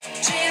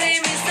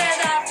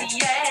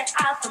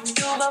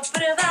ljubav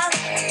prva,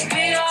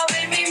 bio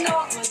bi mi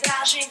mnogo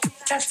draži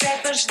da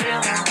cepaš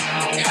drva.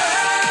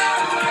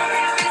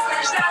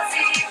 Misliš da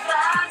si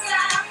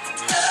faca,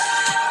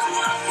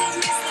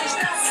 misliš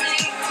da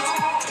si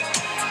cool.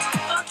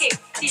 Ok,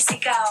 ti si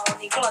kao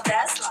Nikola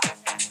Tesla,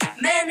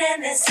 mene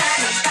ne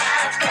zanima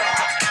to.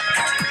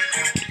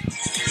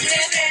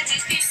 Ne vredi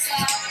ti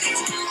sa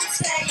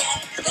sve je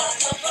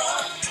gotovo.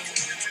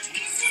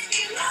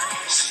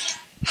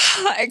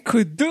 I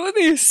could do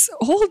this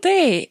all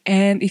day.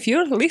 And if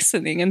you're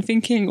listening and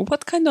thinking,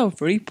 what kind of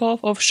ripoff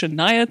of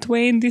Shania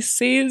Twain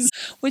this is?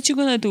 What you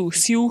gonna do?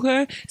 Sue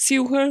her?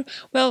 Sue her?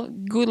 Well,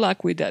 good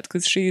luck with that,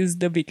 because she is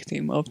the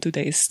victim of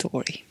today's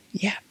story.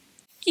 Yeah.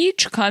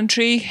 Each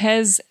country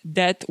has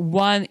that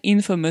one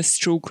infamous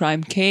true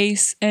crime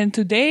case, and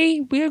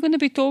today we are going to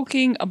be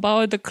talking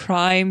about the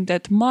crime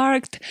that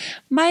marked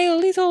my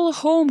little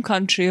home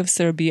country of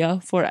Serbia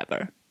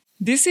forever.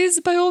 This is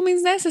by all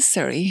means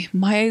necessary.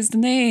 Maya is the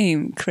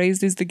name,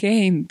 crazed is the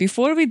game.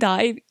 Before we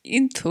dive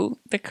into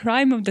the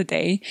crime of the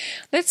day,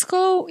 let's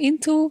go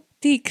into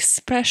the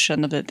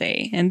expression of the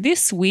day. And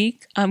this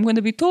week, I'm going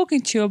to be talking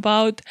to you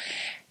about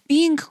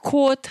being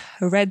caught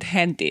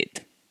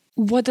red-handed.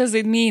 What does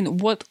it mean?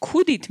 What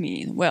could it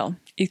mean? Well,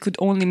 it could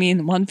only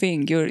mean one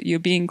thing. You're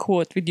being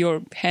caught with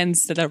your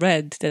hands that are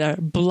red, that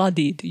are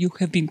bloodied. You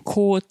have been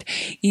caught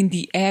in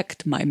the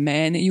act, my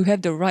man. You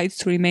have the right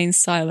to remain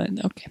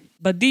silent. Okay.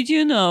 But did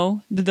you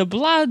know that the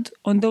blood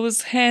on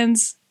those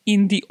hands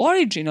in the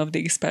origin of the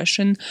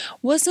expression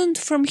wasn't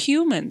from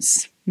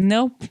humans?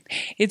 Nope.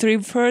 It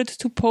referred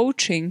to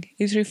poaching.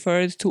 It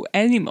referred to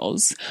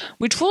animals,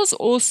 which was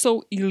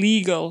also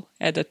illegal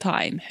at the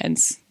time,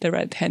 hence the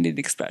red-handed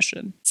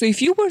expression. So if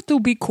you were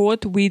to be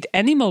caught with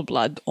animal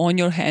blood on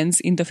your hands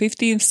in the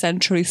 15th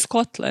century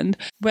Scotland,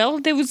 well,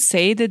 they would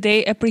say that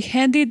they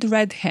apprehended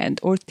red hand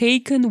or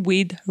taken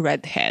with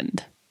red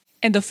hand.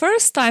 And the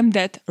first time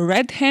that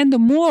red hand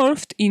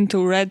morphed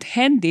into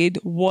red-handed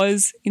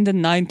was in the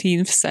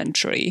 19th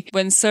century,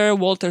 when Sir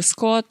Walter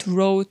Scott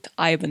wrote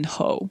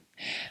Ivanhoe.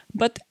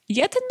 But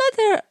yet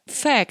another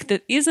fact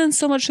that isn't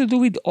so much to do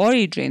with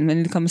origin when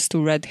it comes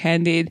to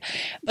red-handed,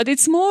 but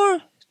it's more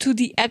to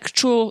the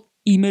actual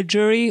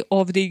imagery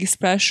of the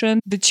expression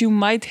that you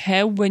might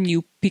have when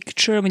you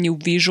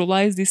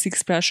visualize this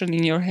expression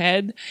in your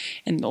head,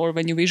 or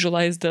when you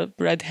visualize the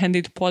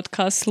red-handed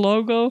podcast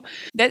logo.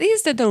 That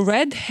is that the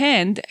red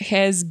hand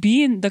has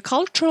been the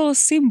cultural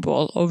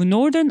symbol of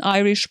Northern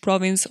Irish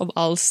province of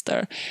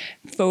Ulster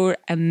for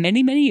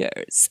many, many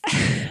years.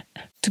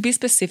 To be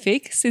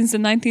specific, since the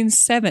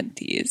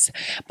 1970s.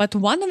 But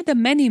one of the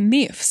many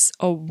myths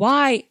of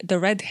why the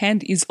red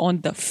hand is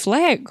on the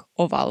flag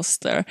of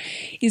Ulster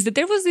is that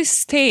there was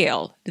this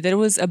tale that there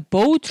was a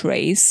boat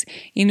race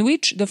in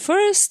which the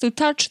first to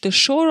touch the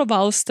shore of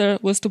Ulster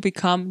was to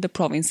become the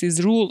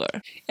province's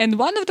ruler. And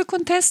one of the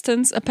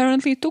contestants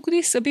apparently took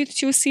this a bit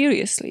too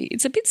seriously.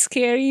 It's a bit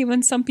scary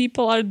when some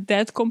people are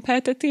that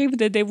competitive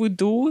that they would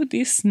do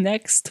this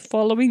next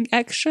following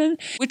action,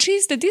 which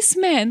is that this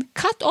man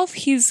cut off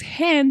his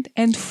hand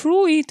and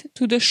threw it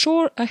to the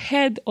shore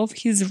ahead of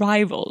his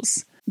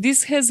rivals.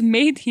 This has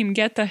made him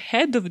get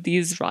ahead of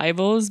these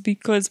rivals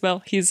because,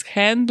 well, his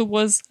hand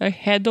was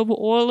ahead of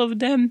all of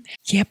them.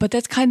 Yeah, but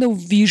that kind of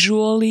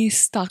visually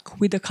stuck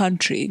with the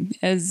country,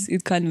 as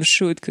it kind of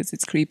should, because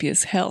it's creepy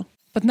as hell.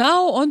 But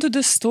now on to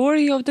the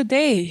story of the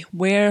day,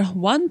 where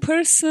one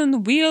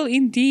person will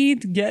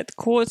indeed get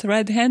caught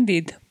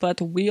red-handed,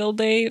 but will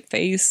they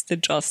face the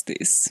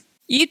justice?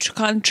 Each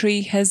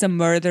country has a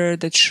murder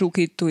that shook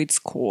it to its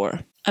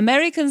core.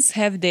 Americans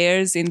have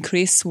theirs in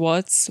Chris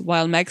Watts,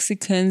 while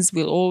Mexicans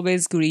will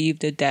always grieve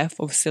the death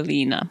of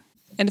Selena.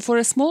 And for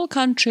a small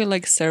country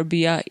like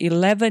Serbia,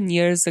 11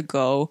 years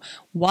ago,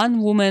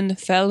 one woman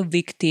fell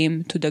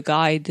victim to the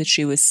guy that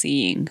she was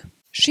seeing.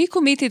 She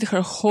committed her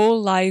whole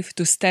life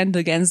to stand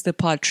against the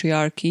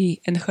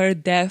patriarchy, and her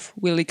death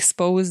will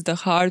expose the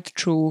hard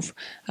truth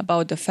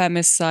about the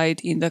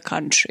femicide in the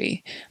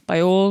country,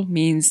 by all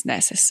means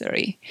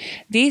necessary.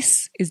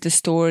 This is the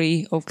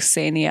story of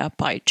Ksenija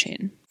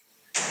Pajčin.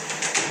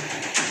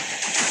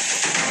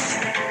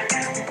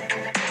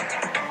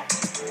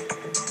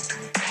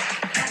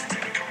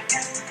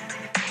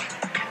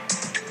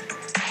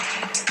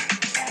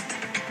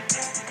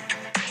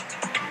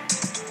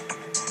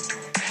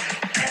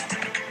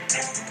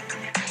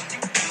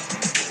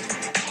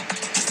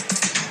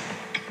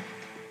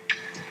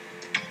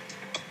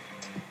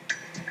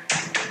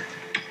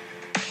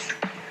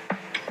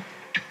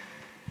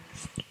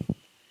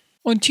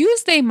 On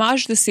Tuesday,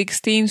 March the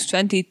 16th,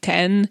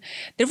 2010,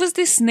 there was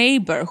this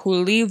neighbor who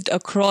lived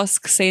across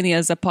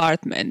Ksenija's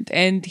apartment,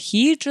 and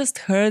he just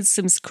heard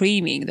some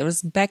screaming. There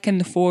was back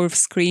and forth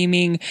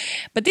screaming,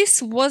 but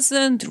this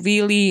wasn't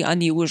really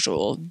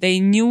unusual. They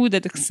knew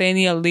that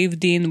Ksenija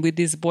lived in with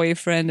his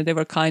boyfriend, and they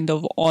were kind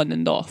of on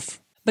and off.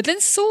 But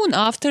then soon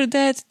after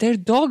that, their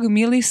dog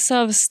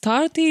Milisav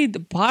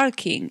started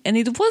barking, and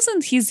it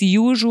wasn't his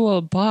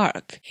usual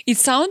bark. It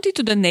sounded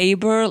to the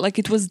neighbor like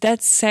it was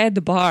that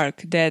sad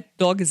bark that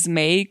dogs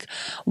make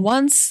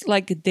once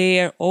like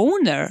their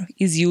owner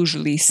is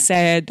usually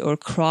sad or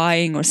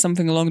crying or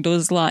something along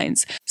those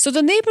lines. So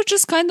the neighbor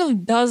just kind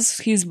of does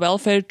his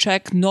welfare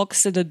check,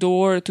 knocks at the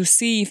door to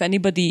see if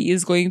anybody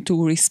is going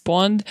to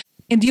respond.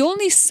 And the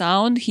only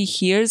sound he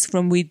hears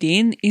from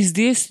within is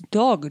this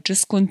dog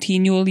just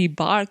continually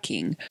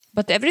barking.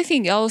 But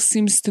everything else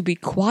seems to be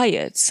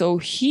quiet. So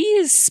he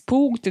is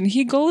spooked and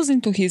he goes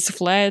into his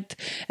flat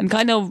and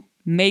kind of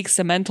makes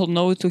a mental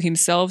note to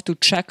himself to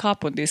check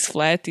up on this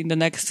flat in the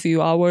next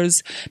few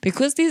hours,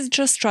 because this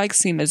just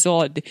strikes him as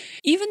odd.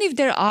 Even if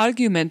their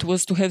argument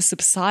was to have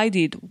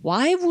subsided,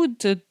 why would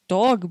the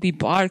dog be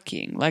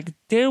barking? Like,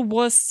 there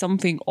was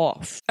something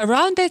off.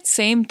 Around that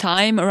same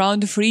time,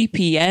 around 3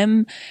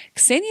 p.m.,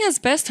 Ksenia's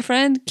best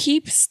friend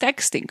keeps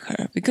texting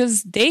her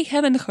because they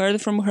haven't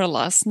heard from her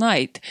last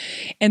night.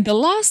 And the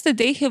last that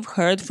they have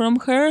heard from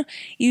her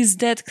is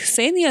that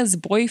Ksenia's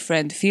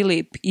boyfriend,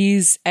 Philip,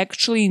 is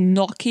actually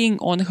knocking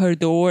on her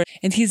door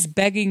and he's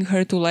begging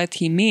her to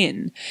let him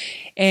in.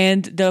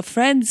 And the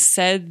friend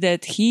said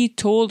that he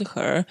told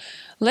her,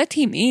 let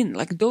him in.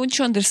 Like, don't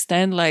you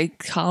understand,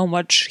 like, how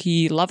much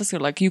he loves her?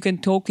 Like, you can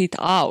talk it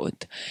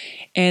out.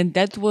 And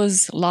that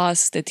was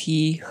last that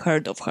he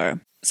heard of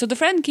her. So the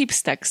friend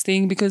keeps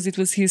texting because it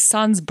was his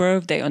son's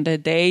birthday on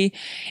that day.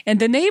 And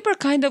the neighbor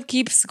kind of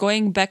keeps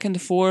going back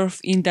and forth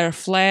in their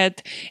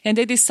flat. And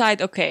they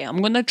decide, okay,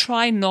 I'm going to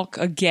try knock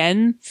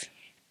again.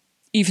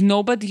 If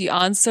nobody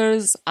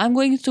answers, I'm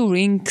going to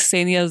ring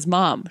Ksenia's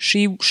mom.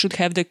 She should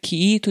have the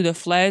key to the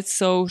flat,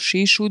 so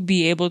she should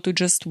be able to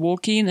just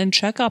walk in and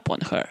check up on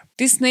her.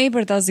 This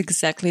neighbor does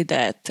exactly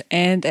that,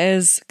 and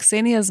as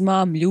Ksenia's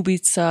mom,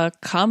 Lyubica,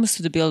 comes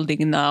to the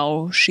building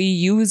now, she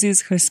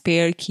uses her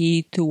spare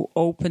key to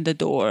open the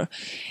door.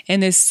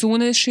 And as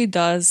soon as she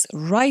does,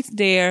 right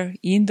there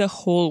in the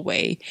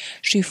hallway,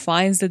 she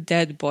finds the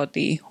dead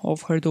body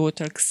of her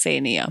daughter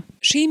Ksenija.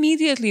 She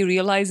immediately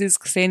realizes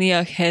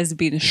Ksenija has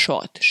been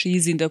shot.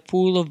 She's in the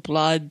pool of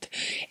blood,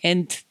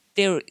 and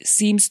there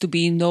seems to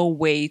be no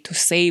way to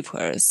save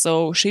her.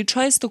 So she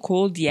tries to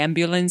call the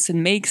ambulance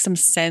and make some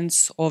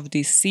sense of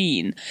this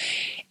scene.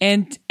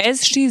 And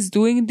as she's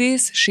doing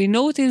this, she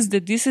noticed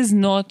that this is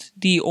not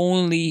the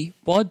only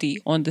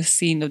body on the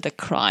scene of the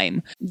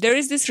crime. There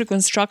is this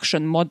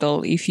reconstruction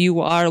model, if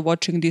you are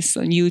watching this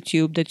on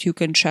YouTube, that you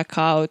can check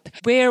out,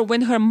 where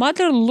when her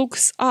mother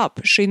looks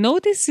up, she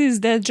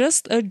notices that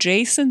just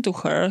adjacent to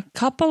her,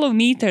 couple of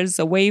meters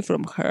away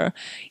from her,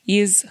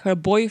 is her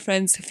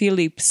boyfriend's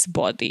Philip's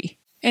body.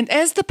 And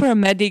as the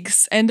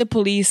paramedics and the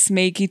police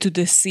make it to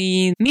the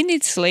scene,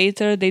 minutes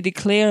later they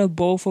declare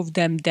both of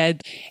them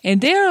dead.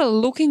 And they are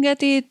looking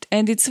at it,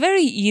 and it's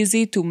very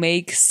easy to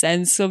make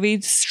sense of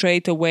it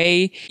straight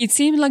away. It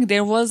seemed like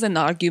there was an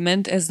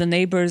argument, as the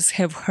neighbors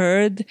have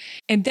heard.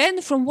 And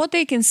then from what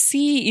they can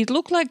see, it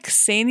looked like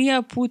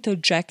Ksenija put a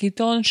jacket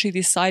on. She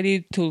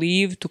decided to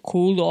leave to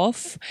cool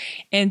off.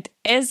 And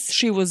as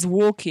she was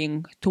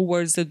walking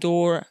towards the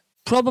door,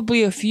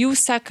 probably a few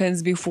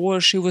seconds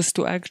before she was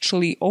to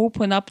actually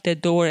open up the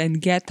door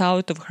and get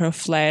out of her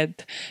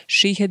flat,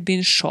 she had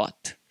been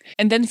shot.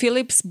 And then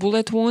Philip's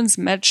bullet wounds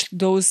matched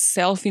those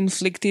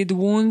self-inflicted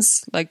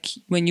wounds, like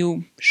when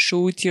you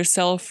shoot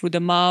yourself through the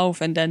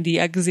mouth and then the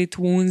exit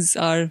wounds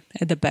are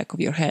at the back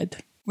of your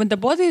head. When the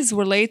bodies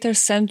were later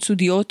sent to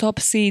the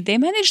autopsy, they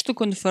managed to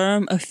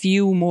confirm a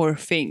few more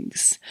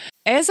things.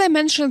 As I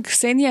mentioned,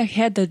 Ksenija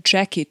had a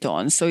jacket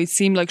on, so it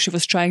seemed like she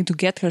was trying to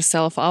get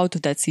herself out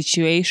of that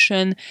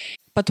situation.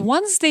 But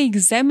once they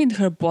examined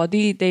her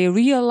body, they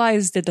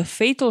realized that the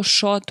fatal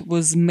shot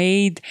was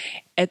made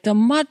at a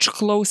much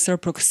closer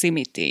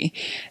proximity.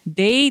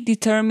 They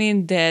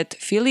determined that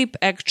Philip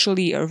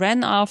actually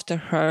ran after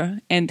her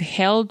and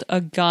held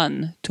a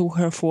gun to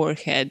her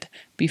forehead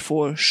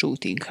before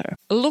shooting her.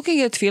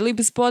 Looking at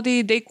Philip's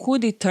body, they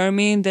could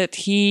determine that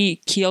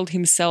he killed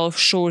himself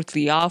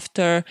shortly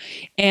after,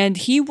 and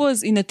he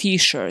was in a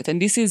t-shirt,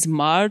 and this is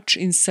March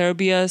in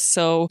Serbia,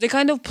 so they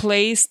kind of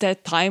placed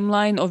that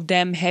timeline of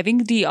them having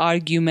the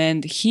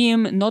argument,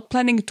 him not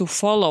planning to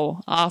follow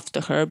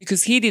after her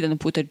because he didn't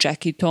put a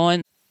jacket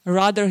on.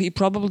 Rather, he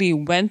probably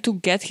went to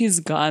get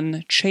his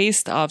gun,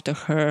 chased after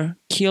her,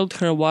 killed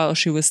her while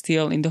she was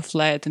still in the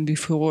flat and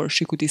before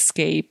she could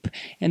escape,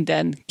 and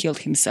then killed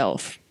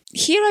himself.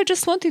 Here I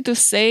just wanted to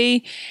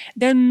say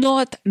there are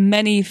not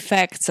many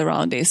facts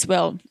around this.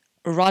 Well,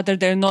 rather,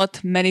 there are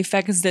not many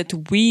facts that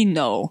we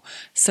know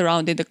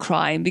surrounding the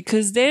crime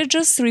because they're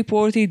just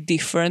reported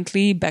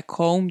differently back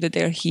home that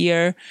they're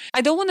here. I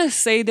don't want to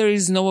say there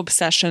is no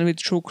obsession with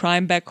true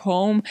crime back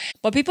home,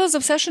 but people's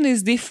obsession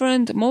is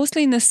different,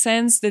 mostly in the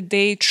sense that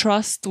they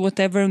trust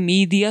whatever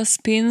media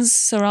spins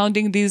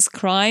surrounding these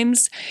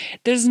crimes.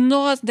 There's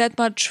not that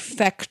much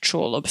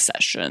factual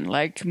obsession,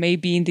 like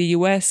maybe in the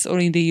US or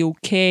in the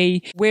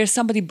UK, where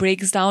somebody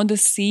breaks down the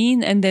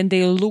scene and then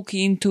they look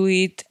into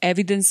it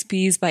evidence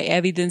piece by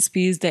evidence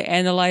piece, they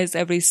analyzed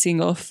every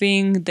single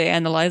thing, they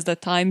analyzed the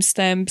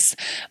timestamps,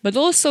 but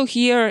also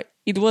here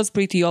it was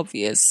pretty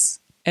obvious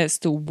as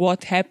to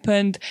what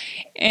happened,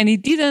 and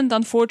it didn't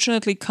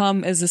unfortunately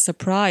come as a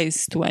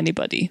surprise to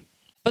anybody.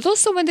 But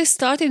also when they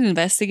started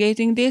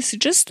investigating this,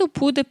 just to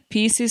put the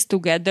pieces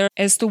together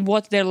as to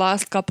what their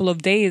last couple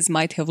of days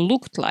might have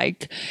looked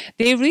like,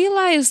 they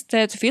realized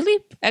that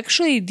Philip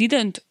actually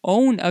didn't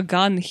own a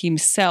gun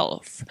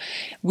himself,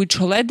 which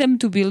led them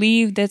to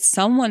believe that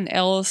someone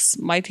else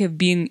might have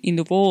been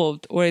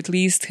involved, or at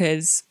least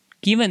has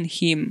given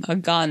him a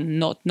gun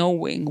not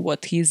knowing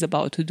what he's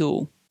about to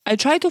do. I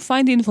tried to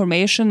find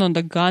information on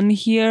the gun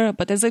here,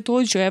 but as I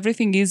told you,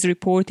 everything is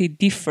reported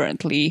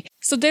differently.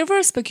 So there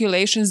were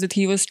speculations that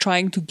he was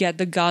trying to get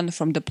the gun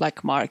from the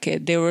black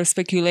market. There were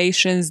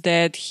speculations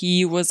that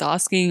he was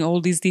asking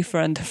all these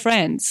different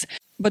friends.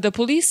 But the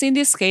police in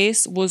this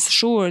case was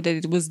sure that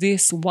it was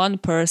this one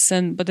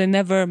person, but they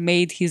never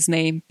made his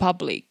name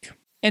public.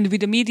 And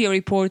with the media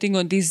reporting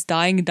on this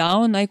dying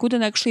down, I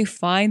couldn't actually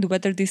find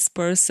whether this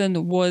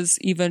person was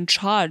even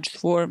charged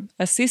for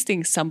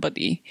assisting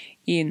somebody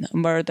in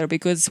murder,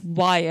 because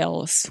why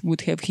else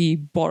would have he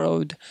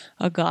borrowed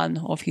a gun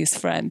of his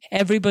friend?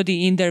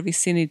 Everybody in their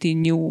vicinity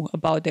knew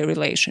about their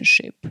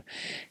relationship.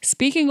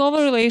 Speaking of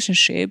a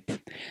relationship,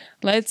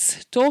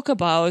 let's talk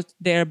about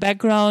their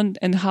background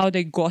and how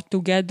they got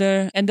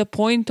together and the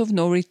point of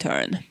no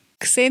return.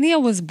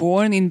 Ksenija was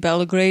born in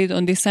Belgrade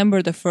on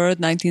December the 3rd,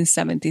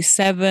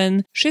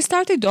 1977. She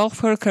started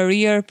off her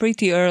career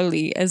pretty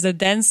early as a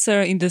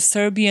dancer in the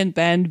Serbian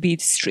band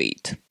Beat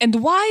Street. And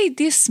why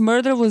this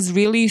murder was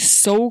really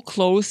so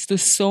close to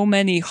so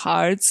many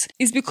hearts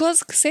is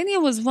because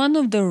Ksenija was one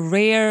of the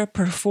rare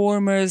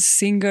performers,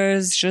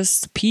 singers,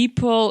 just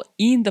people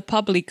in the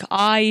public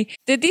eye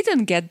that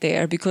didn't get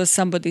there because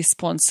somebody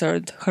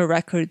sponsored her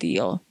record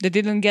deal. They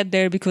didn't get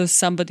there because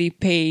somebody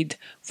paid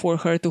for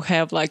her to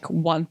have like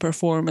one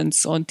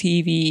performance on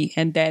TV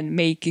and then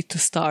make it to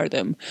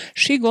stardom.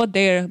 She got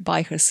there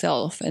by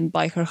herself and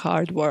by her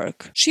hard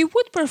work. She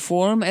would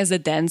perform as a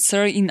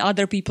dancer in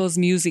other people's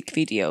music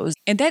videos,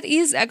 and that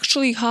is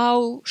actually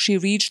how she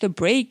reached a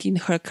break in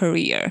her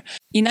career.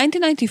 In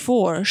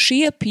 1994,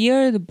 she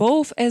appeared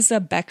both as a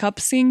backup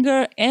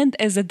singer and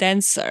as a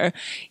dancer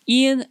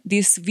in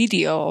this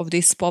video of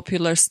this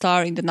popular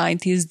star in the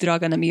 90s,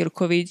 Dragana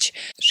Mirković.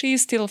 She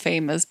is still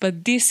famous,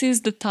 but this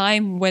is the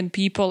time when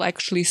people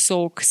actually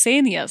saw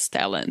Ksenija's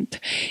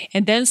talent.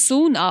 And then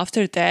soon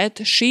after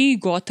that, she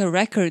got a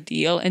record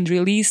deal and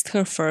released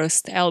her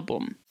first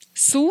album.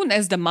 Soon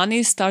as the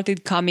money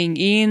started coming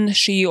in,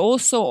 she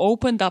also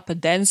opened up a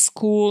dance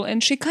school,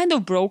 and she kind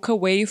of broke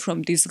away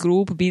from this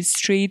group, Beat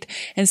Street,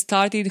 and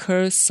started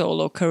her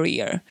solo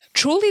career.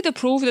 Truly the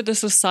proof that the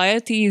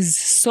society is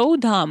so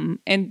dumb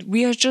and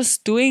we are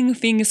just doing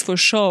things for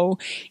show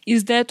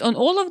is that on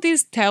all of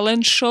these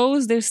talent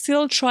shows, they're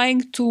still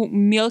trying to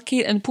milk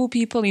it and put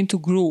people into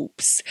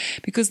groups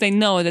because they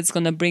know that's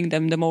going to bring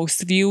them the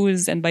most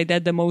views and by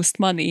that the most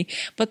money.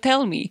 But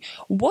tell me,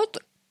 what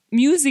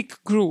music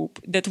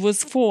group that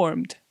was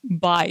formed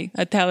by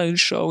a talent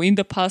show in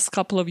the past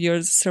couple of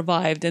years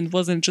survived and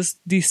wasn't just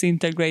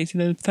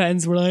disintegrated and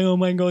fans were like, oh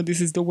my god,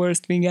 this is the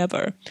worst thing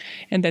ever,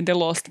 and then they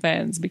lost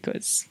fans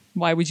because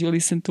why would you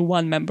listen to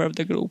one member of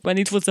the group when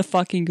it was a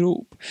fucking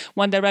group?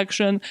 One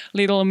Direction,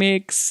 Little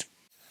Mix,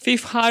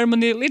 Fifth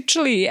Harmony,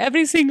 literally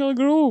every single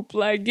group.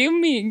 Like, give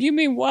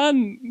me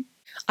one.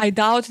 I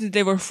doubt that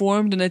they were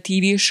formed on a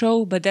TV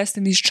show, but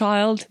Destiny's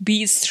Child,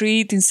 Beat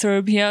Street in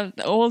Serbia,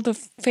 all the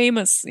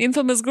famous,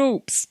 infamous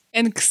groups.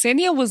 And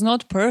Ksenija was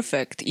not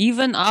perfect.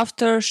 Even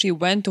after she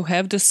went to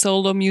have the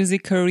solo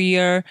music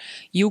career,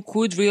 you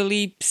could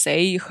really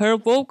say her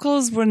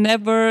vocals were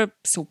never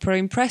super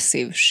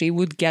impressive. She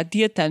would get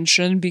the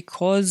attention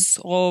because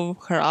of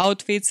her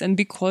outfits and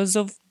because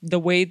of the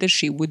way that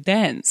she would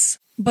dance.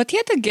 But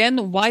yet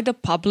again, why the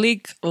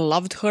public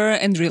loved her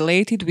and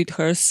related with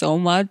her so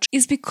much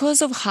is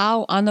because of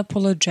how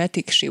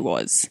unapologetic she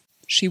was.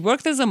 She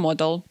worked as a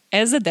model,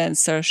 as a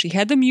dancer, she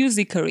had a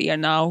music career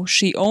now,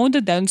 she owned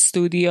a dance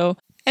studio,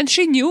 and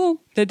she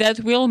knew that that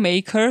will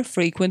make her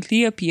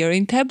frequently appear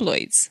in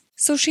tabloids.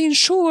 So she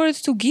ensured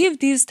to give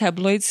these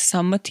tabloids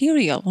some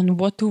material on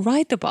what to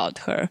write about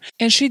her.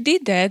 And she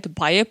did that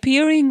by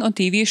appearing on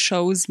TV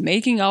shows,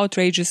 making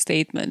outrageous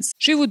statements.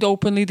 She would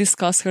openly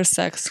discuss her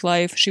sex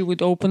life. She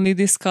would openly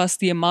discuss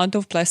the amount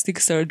of plastic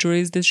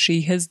surgeries that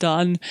she has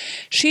done.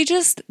 She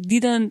just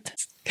didn't...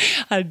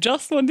 I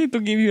just wanted to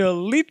give you a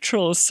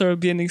literal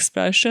Serbian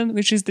expression,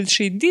 which is that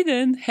she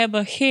didn't have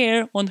a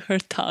hair on her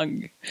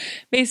tongue.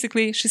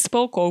 Basically, she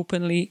spoke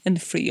openly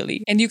and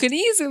freely. And you can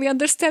easily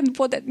understand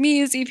what that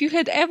means if you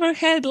had ever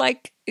had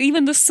like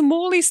even the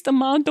smallest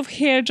amount of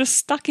hair just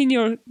stuck in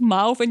your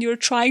mouth and you're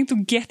trying to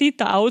get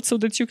it out so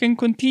that you can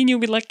continue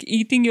with like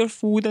eating your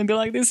food and be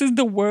like, this is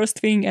the worst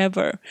thing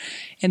ever.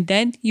 And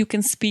then you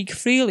can speak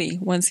freely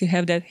once you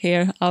have that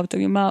hair out of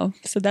your mouth.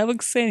 So that was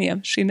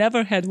Ksenija. She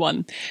never had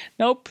one.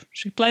 Nope,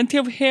 she had plenty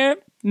of hair.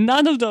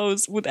 None of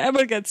those would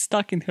ever get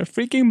stuck in her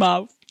freaking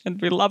mouth,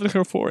 and we loved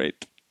her for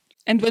it.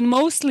 And when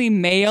mostly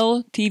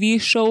male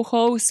TV show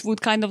hosts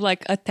would kind of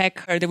like attack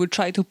her, they would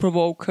try to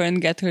provoke her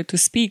and get her to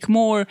speak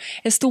more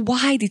as to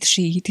why did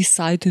she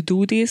decide to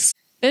do this.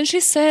 Then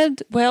she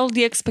said, well,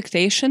 the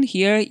expectation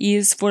here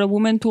is for a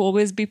woman to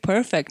always be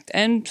perfect.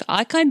 And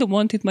I kind of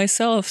want it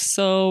myself,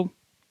 so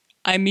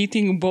I'm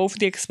meeting both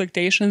the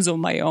expectations of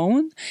my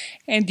own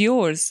and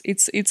yours.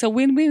 It's a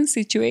win-win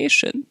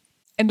situation.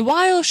 And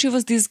while she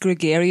was this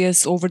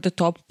gregarious,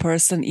 over-the-top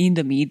person in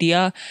the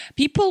media,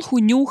 people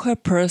who knew her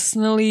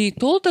personally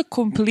told a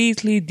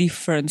completely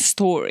different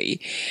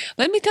story.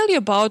 Let me tell you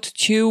about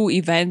two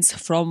events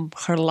from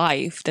her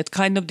life that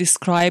kind of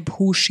describe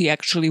who she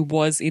actually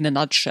was in a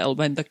nutshell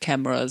when the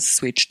cameras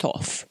switched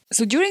off.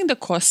 So during the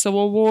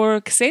Kosovo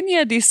War,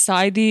 Ksenija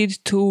decided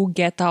to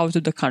get out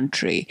of the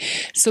country.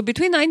 So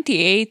between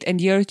 98 and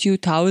year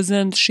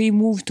 2000, she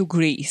moved to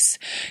Greece.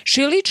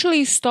 She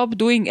literally stopped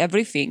doing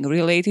everything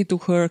related to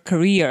her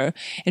career,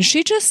 and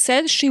she just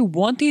said she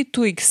wanted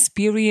to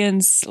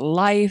experience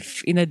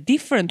life in a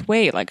different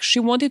way. Like, she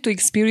wanted to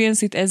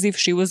experience it as if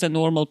she was a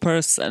normal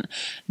person.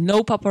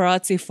 No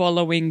paparazzi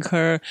following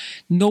her,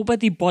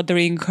 nobody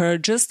bothering her,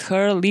 just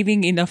her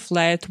living in a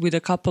flat with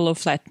a couple of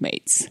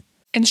flatmates.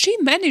 And she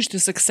managed to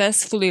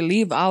successfully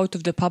live out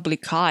of the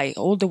public eye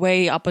all the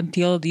way up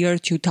until the year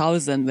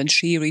 2000, when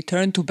she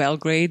returned to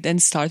Belgrade and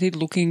started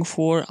looking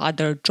for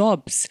other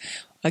jobs.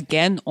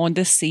 Again, on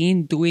the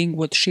scene, doing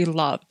what she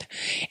loved.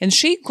 And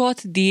she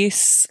got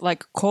this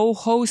like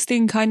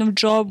co-hosting kind of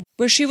job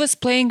where she was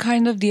playing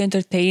kind of the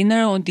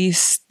entertainer on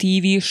this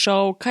TV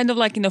show, kind of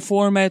like in a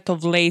format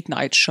of late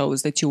night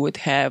shows that you would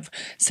have.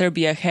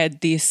 Serbia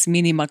had this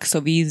mini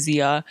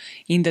Maxovizia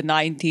in the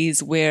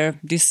 90s where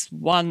this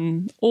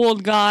one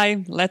old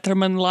guy,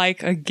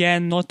 Letterman-like,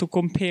 again, not to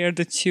compare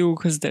the two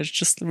because there's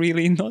just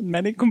really not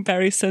many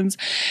comparisons,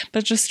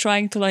 but just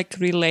trying to like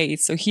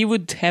relate. So he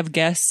would have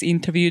guests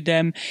interview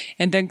them,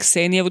 and then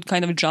Ksenija would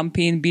kind of jump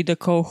in, be the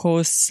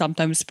co-host,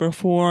 sometimes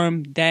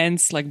perform,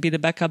 dance, like be the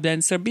backup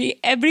dancer, be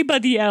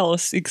everybody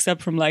else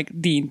except from like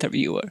the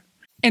interviewer.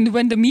 And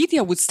when the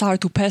media would start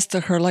to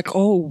pester her like,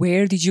 oh,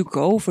 where did you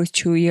go for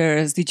 2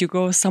 years? Did you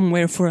go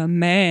somewhere for a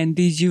man?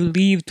 Did you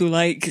leave to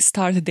like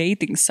start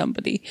dating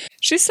somebody?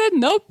 She said,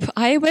 nope,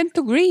 I went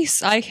to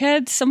Greece. I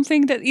had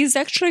something that is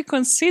actually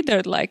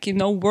considered like,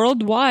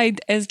 worldwide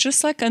as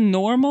just like a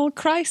normal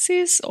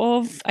crisis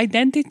of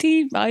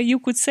identity, you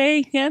could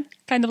say, yeah,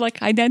 kind of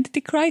like identity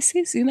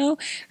crisis,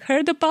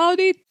 heard about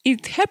it.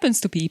 It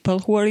happens to people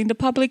who are in the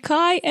public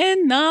eye,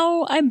 and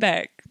now I'm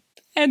back.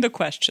 And the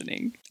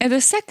questioning. And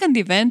the second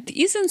event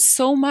isn't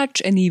so much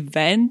an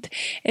event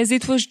as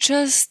it was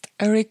just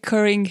a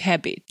recurring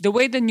habit. The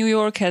way that New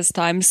York has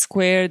Times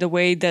Square, the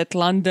way that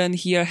London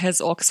here has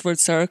Oxford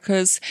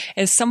Circus,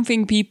 as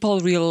something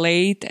people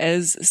relate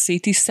as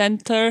city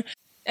center.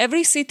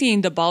 Every city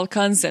in the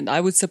Balkans, and I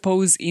would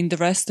suppose in the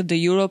rest of the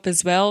Europe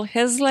as well,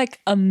 has like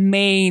a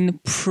main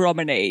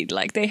promenade.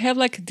 Like they have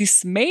like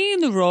this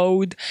main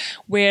road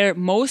where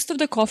most of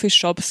the coffee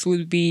shops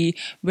would be,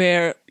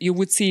 where you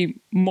would see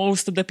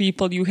most of the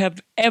people you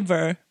have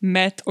ever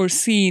met or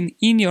seen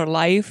in your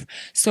life.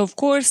 So of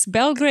course,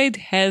 Belgrade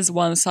has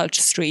one such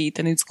street,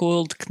 and it's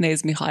called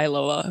Knez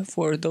Mihailova,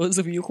 for those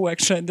of you who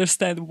actually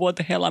understand what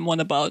the hell I'm on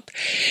about.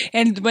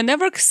 And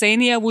whenever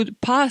Ksenija would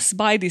pass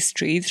by this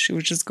street, she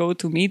would just go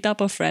to meet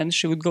up a friend,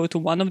 she would go to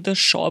one of the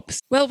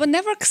shops. Well,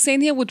 whenever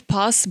Ksenija would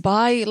pass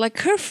by, like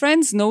her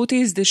friends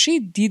noticed that she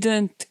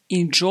didn't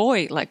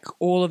enjoy like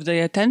all of the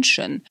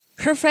attention.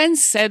 Her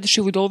friends said she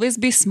would always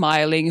be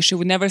smiling. She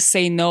would never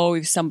say no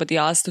if somebody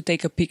asked to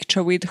take a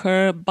picture with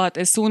her. But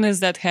as soon as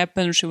that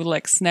happened, she would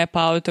like snap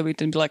out of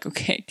it and be like,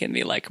 okay, can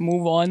we like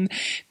move on?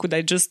 Could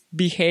I just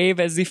behave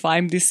as if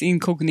I'm this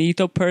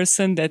incognito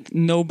person that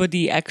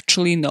nobody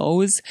actually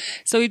knows?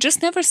 So it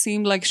just never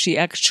seemed like she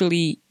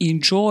actually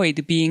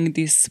enjoyed being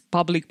this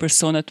public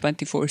persona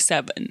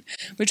 24/7,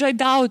 which I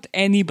doubt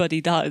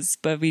anybody does,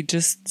 but we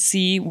just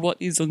see what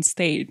is on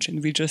stage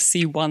and we just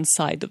see one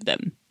side of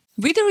them.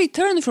 With a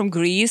return from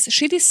Greece,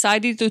 she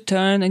decided to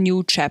turn a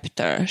new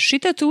chapter. She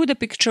tattooed a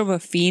picture of a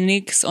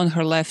phoenix on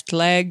her left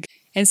leg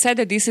and said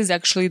that this is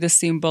actually the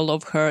symbol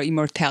of her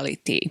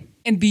immortality.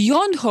 And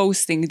beyond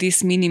hosting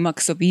this mini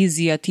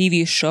Maxovizia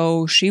TV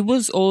show, she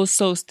was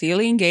also still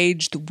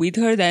engaged with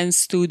her dance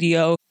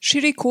studio.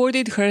 She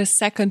recorded her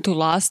second to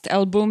last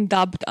album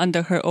dubbed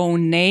under her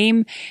own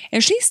name,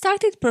 and she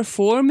started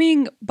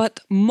performing, but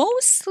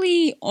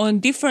mostly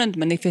on different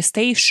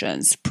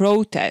manifestations,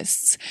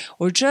 protests,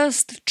 or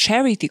just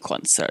charity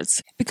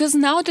concerts. Because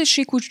now that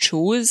she could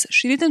choose,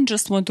 she didn't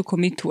just want to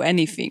commit to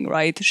anything,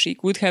 right? She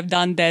could have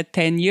done that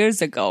 10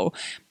 years ago.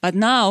 But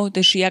now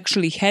that she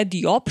actually had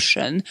the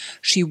option,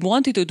 she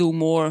wanted to do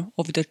more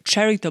of the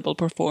charitable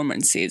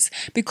performances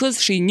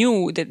because she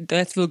knew that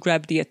that will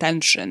grab the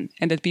attention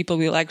and that people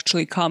will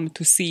actually come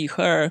to see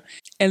her.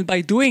 And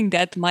by doing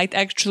that, might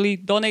actually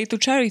donate to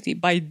charity.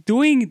 By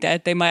doing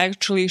that, they might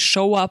actually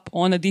show up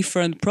on a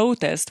different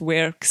protest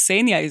where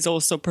Ksenija is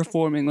also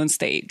performing on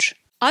stage.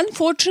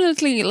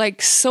 Unfortunately,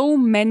 like so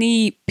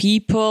many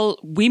people,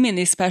 women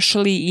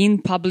especially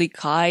in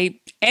public eye,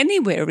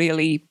 anywhere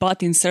really,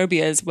 but in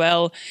Serbia as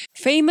well,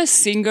 famous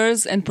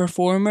singers and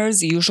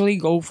performers usually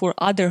go for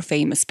other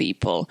famous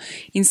people.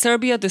 In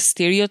Serbia, the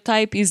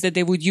stereotype is that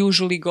they would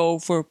usually go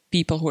for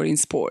people who are in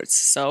sports.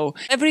 So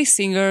every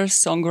singer,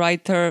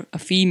 songwriter, a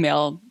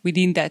female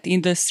within that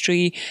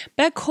industry,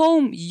 back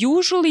home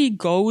usually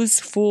goes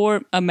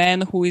for a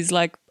man who is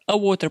like a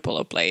water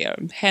polo player,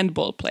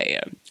 handball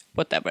player,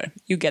 whatever,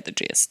 you get the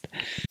gist.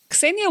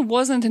 Ksenija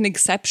wasn't an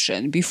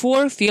exception.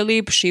 Before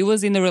Filip, she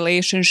was in a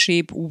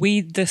relationship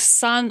with the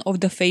son of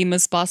the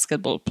famous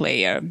basketball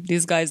player.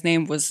 This guy's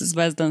name was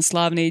Zvezdan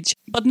Slavnic.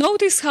 But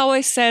notice how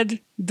I said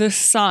the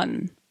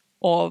son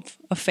of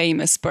a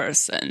famous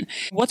person.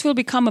 What will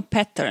become a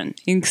pattern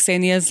in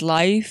Ksenija's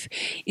life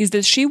is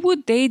that she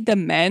would date the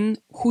men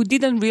who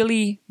didn't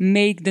really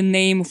make the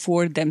name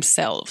for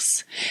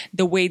themselves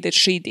the way that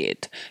she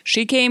did.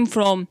 She came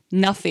from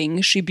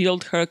nothing. She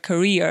built her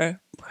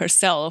career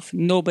herself.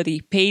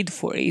 Nobody paid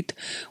for it.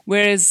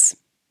 Whereas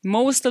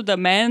most of the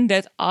men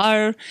that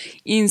are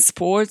in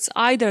sports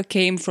either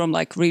came from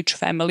like rich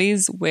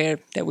families where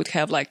they would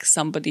have like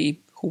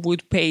somebody who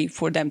would pay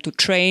for them to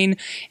train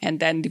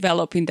and then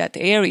develop in that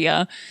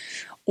area.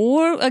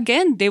 Or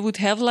again, they would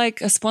have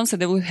like a sponsor,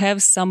 they would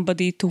have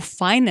somebody to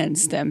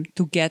finance them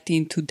to get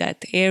into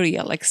that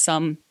area, like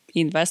some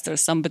investor,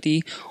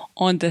 somebody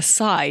on the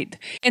side.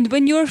 And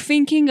when you're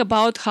thinking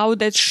about how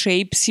that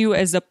shapes you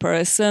as a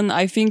person,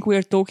 I think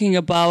we're talking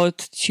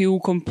about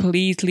two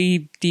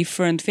completely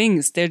different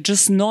things. They're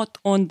just not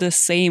on the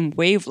same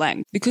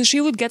wavelength. Because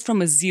she would get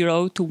from a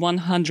 0 to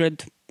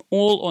 100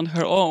 all on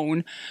her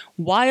own,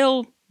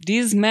 while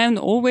these men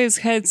always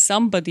had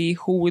somebody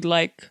who would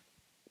like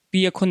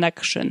be a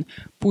connection,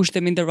 push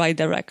them in the right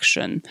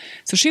direction.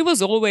 So she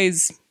was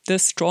always the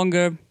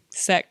stronger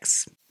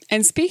sex.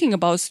 And speaking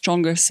about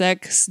stronger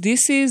sex,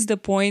 this is the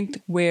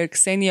point where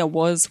Ksenija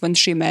was when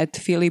she met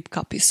Filip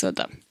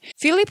Kapisoda.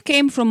 Filip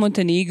came from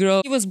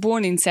Montenegro. He was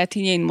born in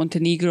Cetinje in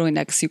Montenegro in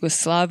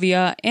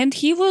ex-Yugoslavia, and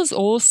he was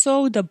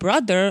also the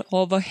brother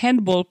of a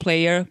handball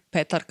player,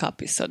 Petar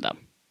Kapisoda.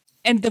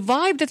 And the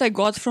vibe that I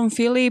got from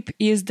Filip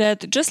is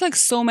that just like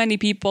so many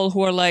people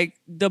who are like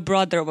the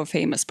brother of a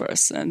famous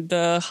person,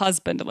 the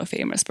husband of a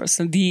famous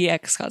person, the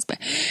ex-husband,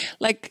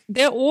 like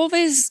they're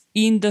always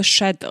in the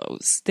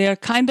shadows. They're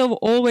kind of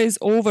always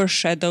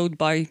overshadowed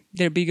by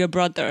their bigger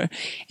brother.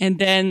 And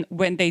then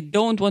when they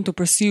don't want to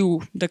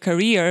pursue the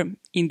career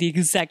in the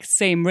exact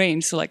same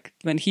range, so like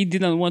when he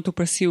didn't want to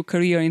pursue a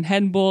career in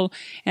handball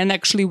and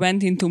actually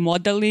went into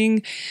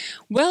modeling,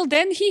 well,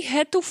 then he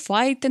had to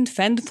fight and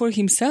fend for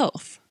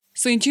himself.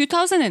 So in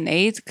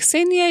 2008,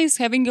 Ksenija is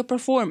having a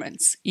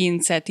performance in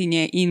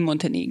Cetinje in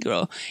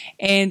Montenegro.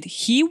 And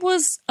he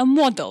was a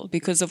model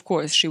because, of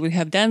course, she would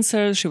have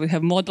dancers, she would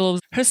have models.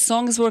 Her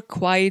songs were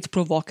quite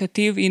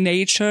provocative in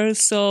nature.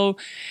 So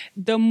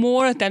the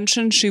more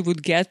attention she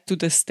would get to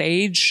the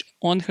stage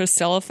on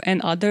herself and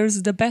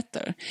others, the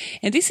better.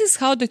 And this is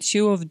how the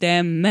two of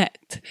them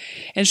met.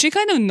 And she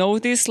kind of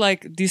noticed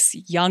like this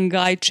young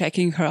guy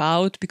checking her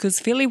out because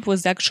Filip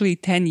was actually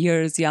 10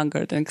 years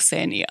younger than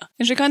Ksenija.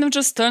 And she kind of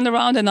just turned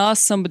around and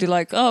asked somebody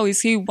like, oh,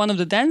 is he one of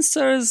the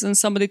dancers? And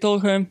somebody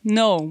told her,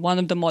 no, one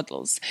of the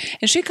models.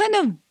 And she kind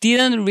of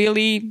didn't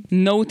really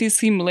notice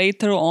him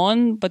later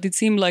on, but it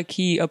seemed like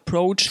he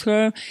approached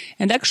her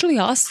and actually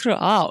asked her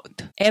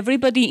out.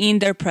 Everybody in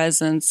their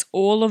presence,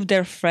 all of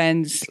their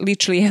friends,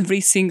 literally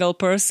every single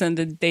person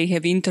that they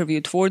have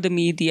interviewed for the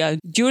media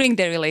during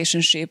their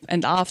relationship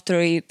and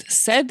after it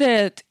said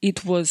that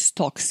it was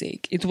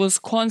toxic. It was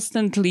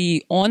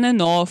constantly on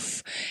and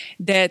off,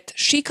 that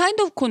she kind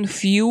of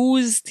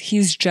confused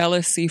his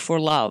jealousy for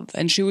love.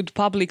 And she would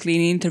publicly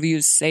in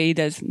interviews say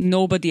that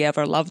nobody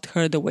ever loved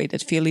her the way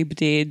that Filip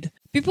did.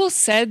 People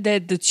said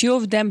that the two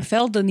of them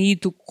felt the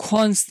need to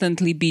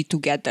constantly be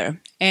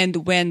together.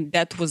 And when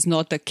that was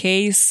not the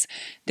case,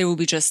 there will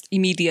be just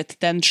immediate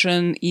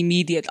tension,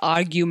 immediate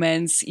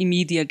arguments,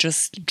 immediate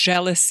just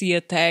jealousy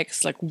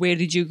attacks. Like, where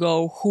did you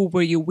go? Who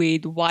were you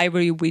with? Why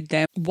were you with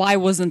them? Why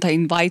wasn't I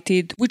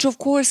invited? Which of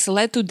course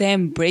led to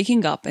them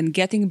breaking up and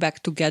getting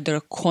back together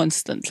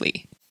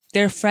constantly.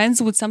 Their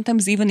friends would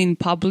sometimes even in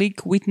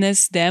public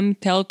witness them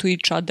tell to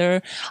each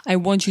other, I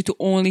want you to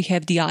only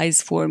have the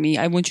eyes for me.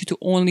 I want you to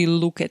only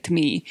look at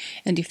me.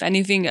 And if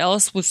anything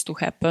else was to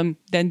happen,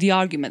 then the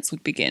arguments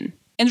would begin.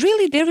 And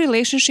really, their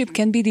relationship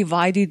can be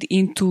divided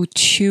into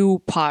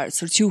two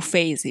parts or two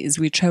phases,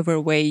 whichever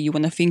way you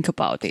want to think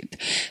about it.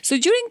 So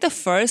during the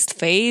first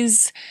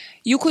phase,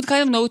 you could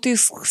kind of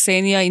notice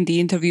Ksenija in the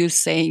interviews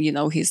saying, you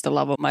know, he's the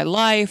love of my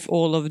life,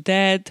 all of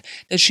that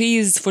she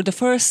is for the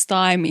first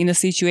time in a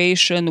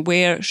situation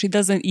where she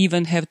doesn't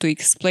even have to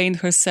explain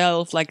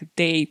herself, like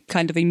they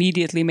kind of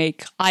immediately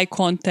make eye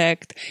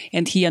contact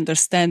and he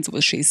understands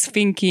what she's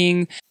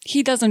thinking.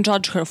 He doesn't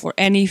judge her for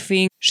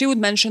anything. She would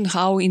mention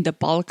how in the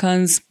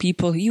Balkans,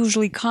 people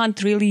usually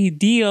can't really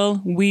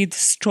deal with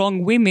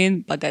strong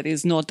women, but that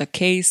is not the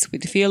case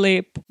with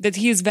Philip. That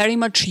he is very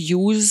much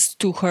used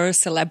to her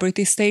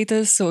celebrity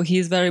status, so he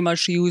is very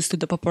much used to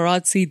the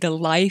paparazzi, the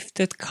life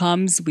that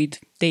comes with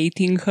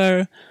dating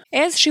her.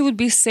 As she would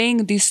be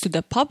saying this to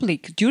the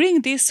public,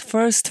 during this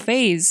first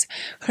phase,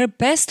 her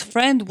best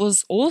friend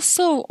was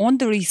also on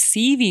the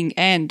receiving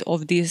end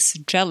of this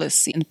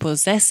jealousy and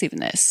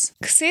possessiveness.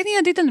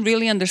 Ksenija didn't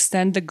really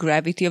understand the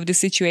gravity of the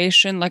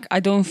situation. Like, I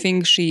don't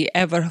think she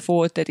ever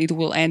thought that it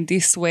will end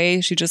this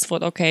way. She just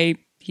thought, okay,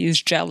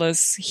 he's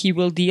jealous, he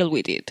will deal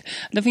with it.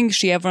 I don't think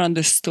she ever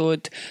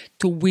understood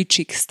to which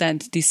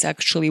extent this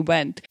actually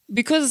went.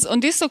 Because on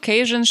this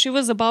occasion, she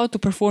was about to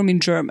perform in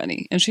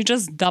Germany and she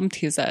just dumped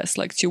his ass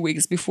like 2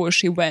 weeks before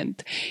she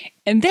went.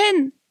 And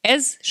then,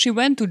 as she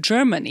went to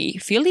Germany,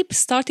 Philip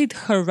started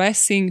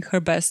harassing her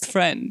best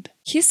friend.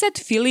 He said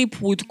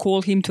Philip would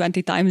call him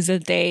 20 times a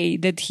day,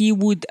 that he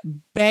would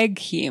beg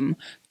him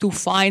to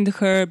find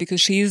her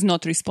because she is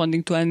not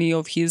responding to any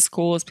of his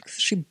calls because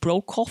she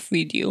broke off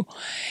with you.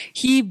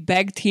 He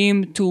begged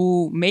him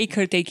to make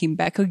her take him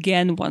back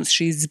again once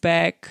she's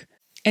back.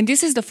 And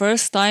this is the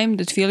first time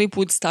that Philip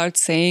would start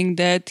saying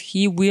that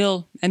he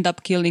will end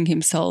up killing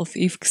himself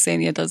if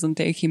Ksenija doesn't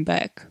take him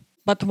back.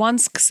 But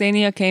once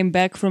Ksenija came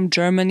back from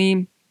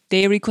Germany,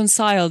 they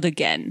reconciled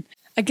again.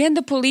 Again,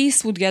 the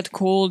police would get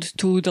called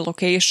to the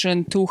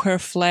location, to her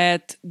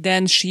flat.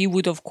 Then she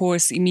would, of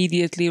course,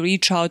 immediately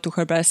reach out to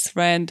her best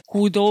friend, who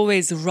would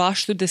always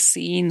rush to the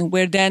scene,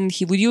 where then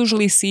he would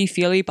usually see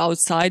Philip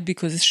outside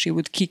because she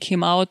would kick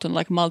him out on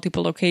like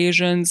multiple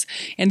occasions.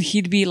 And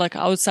he'd be like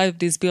outside of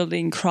this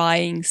building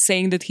crying,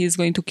 saying that he's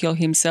going to kill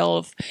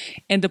himself.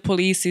 And the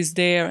police is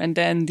there. And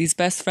then this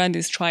best friend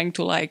is trying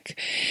to like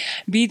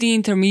be the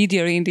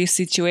intermediary in this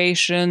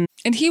situation.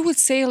 And he would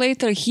say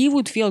later he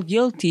would feel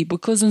guilty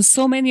because on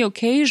so many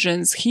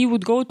occasions he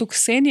would go to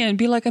Ksenija and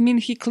be like, I mean,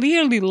 he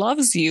clearly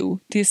loves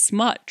you this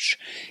much.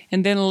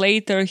 And then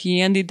later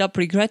he ended up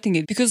regretting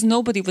it because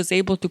nobody was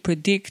able to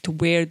predict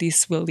where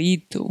this will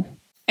lead to.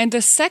 And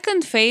the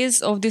second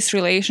phase of this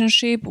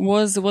relationship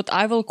was what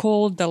I will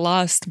call the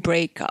last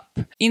breakup.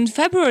 In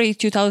February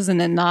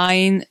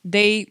 2009,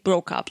 they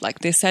broke up. Like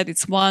they said,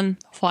 it's one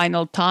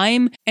final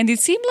time. And it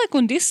seemed like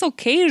on this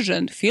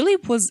occasion,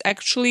 Philip was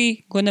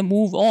actually going to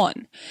move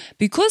on.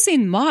 Because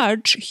in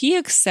March, he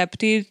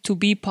accepted to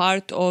be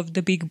part of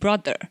the Big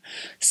Brother.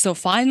 So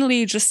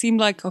finally, it just seemed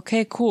like,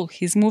 okay, cool,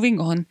 he's moving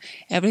on.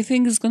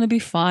 Everything is going to be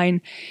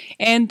fine.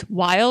 And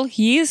while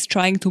he is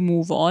trying to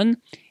move on,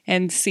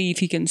 and see if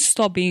he can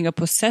stop being a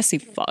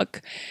possessive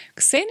fuck,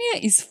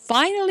 Ksenija is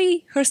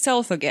finally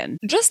herself again.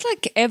 Just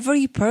like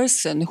every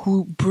person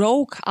who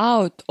broke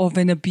out of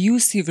an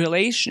abusive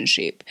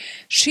relationship,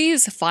 she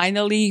is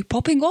finally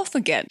popping off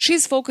again.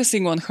 She's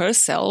focusing on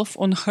herself,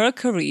 on her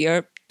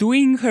career,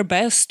 doing her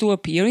best to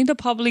appear in the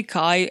public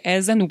eye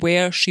as and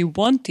where she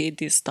wanted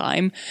this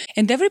time.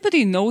 And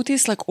everybody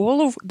noticed like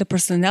all of the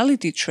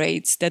personality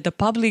traits that the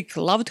public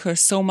loved her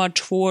so much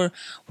for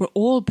were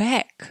all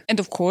back. And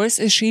of course,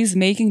 as she's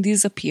making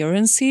these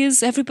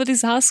appearances,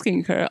 everybody's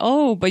asking her,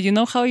 oh, but you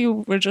know how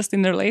you were just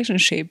in a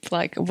relationship?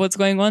 Like, what's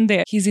going on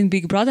there? He's in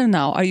Big Brother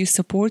now. Are you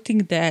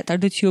supporting that? Are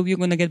the two of you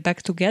going to get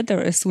back together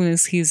as soon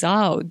as he's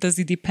out? Does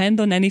it depend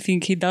on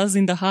anything he does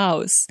in the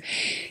house?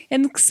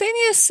 And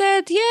Ksenija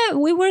said, yeah,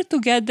 we were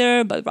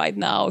together, but right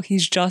now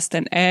he's just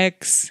an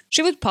ex.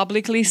 She would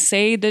publicly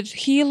say that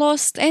he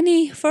lost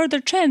any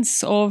further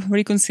chance of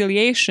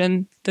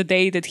reconciliation the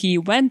day that he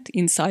went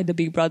inside the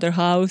Big Brother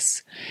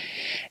house.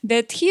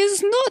 That he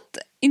is not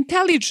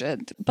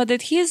intelligent, but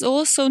that he is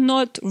also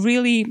not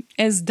really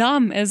as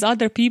dumb as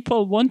other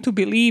people want to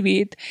believe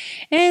it,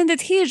 and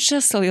that he is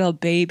just a little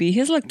baby.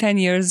 He's like 10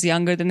 years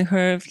younger than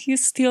her. He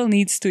still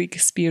needs to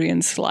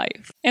experience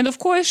life. And of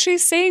course,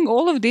 she's saying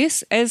all of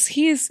this as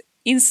he is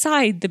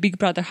inside the Big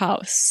Brother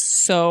house.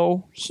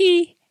 So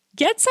he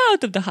gets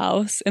out of the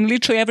house and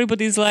literally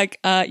everybody's like,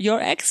 your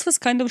ex was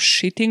kind of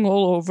shitting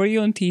all over you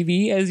on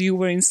TV as you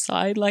were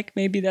inside. Like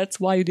maybe that's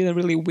why you didn't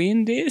really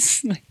win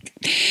this. Like,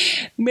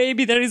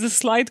 maybe there is a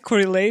slight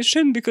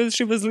correlation because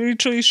she was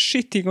literally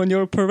shitting on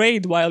your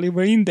parade while you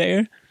were in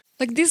there.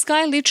 Like this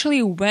guy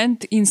literally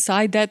went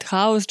inside that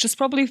house just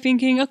probably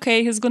thinking,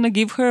 okay, he's gonna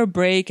give her a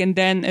break and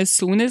then as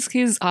soon as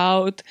he's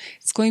out,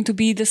 it's going to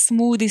be the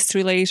smoothest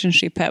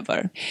relationship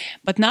ever.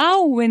 But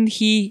now when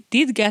he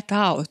did get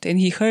out and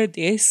he heard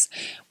this,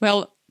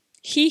 well,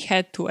 he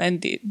had to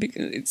end it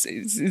because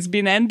it's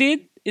been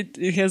ended.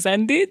 It has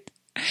ended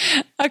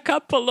a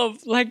couple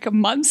of like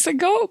months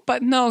ago,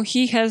 but no,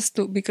 he has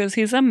to, because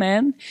he's a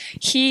man,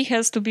 he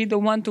has to be the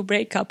one to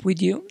break up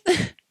with you.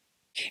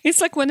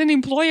 It's like when an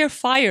employer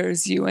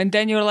fires you and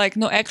then you're like,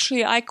 no,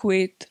 actually, I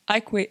quit.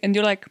 And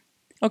you're like,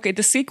 okay,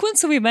 the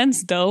sequence of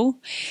events though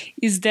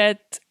is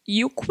that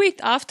you quit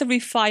after we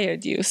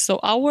fired you. So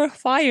our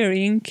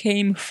firing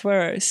came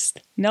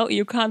first. No,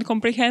 you can't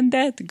comprehend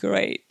that?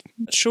 Great.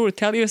 Sure,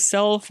 tell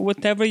yourself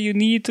whatever you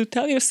need to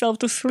tell yourself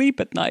to sleep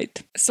at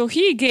night. So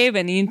he gave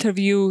an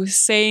interview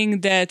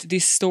saying that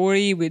this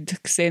story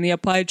with Ksenija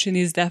Pajčin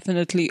is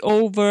definitely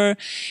over.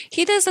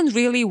 He doesn't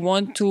really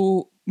want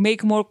to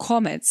make more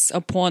comments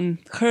upon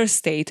her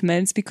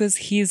statements because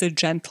he's a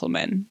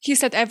gentleman. He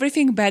said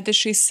everything bad that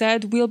she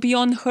said will be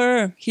on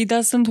her. He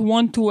doesn't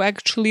want to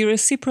actually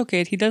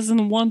reciprocate. He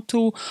doesn't want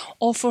to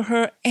offer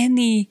her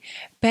any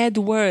bad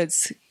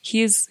words.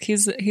 He's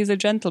a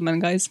gentleman,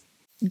 guys.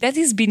 That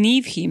is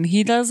beneath him.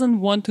 He doesn't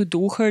want to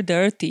do her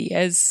dirty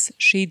as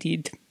she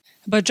did.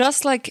 But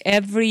just like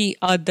every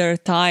other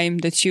time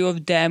the two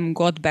of them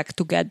got back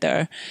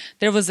together,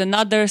 there was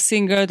another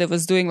singer that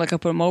was doing like a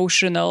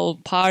promotional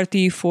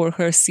party for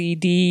her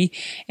CD.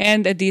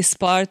 And at this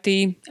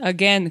party,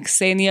 again,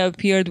 Ksenija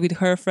appeared with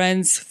her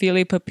friends,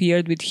 Filip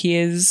appeared with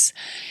his.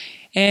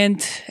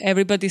 And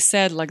everybody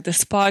said like the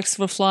sparks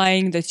were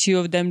flying, the two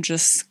of them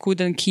just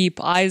couldn't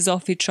keep eyes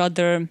off each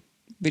other,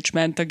 which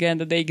meant again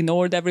that they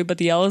ignored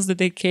everybody else that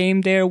they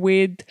came there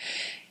with.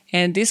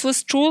 And this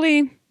was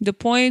truly the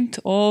point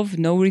of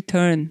no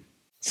return.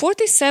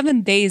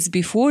 47 days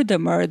before the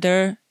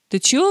murder, the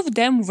two of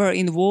them were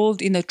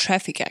involved in a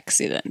traffic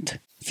accident.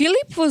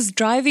 Filip was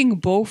driving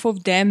both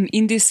of them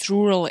in this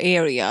rural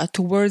area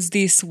towards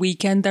this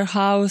weekender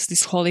house,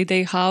 this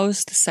holiday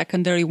house, the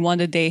secondary one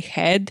that they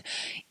had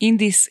in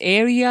this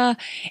area.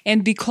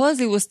 And because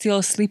it was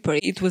still slippery,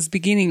 it was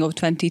beginning of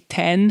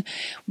 2010,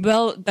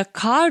 well, the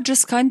car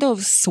just kind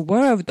of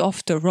swerved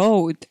off the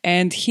road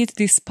and hit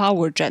this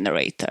power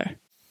generator.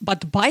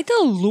 But by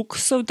the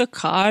looks of the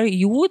car,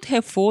 you would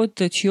have thought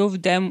the two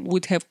of them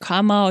would have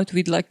come out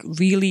with like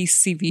really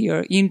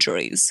severe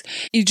injuries.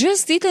 It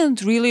just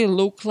didn't really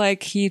look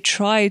like he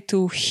tried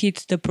to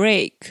hit the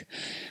brake.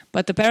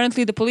 But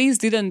apparently the police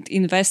didn't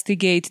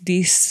investigate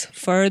this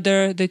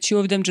further. The two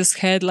of them just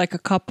had like a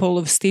couple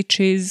of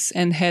stitches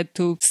and had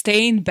to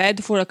stay in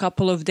bed for a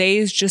couple of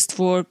days just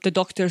for the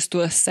doctors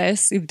to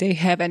assess if they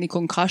have any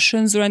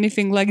concussions or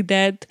anything like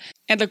that.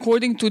 And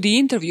according to the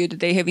interview that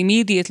they have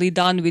immediately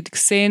done with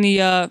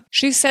Ksenija,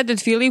 she said that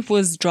Filip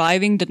was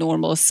driving the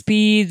normal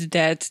speed,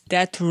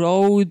 that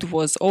road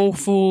was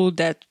awful,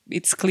 that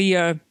it's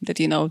clear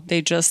that,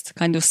 they just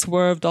kind of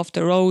swerved off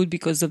the road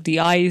because of the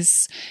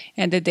ice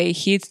and that they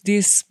hit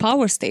this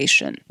power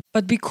station.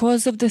 But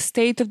because of the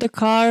state of the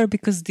car,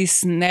 because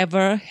this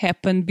never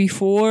happened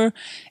before,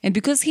 and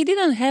because he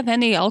didn't have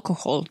any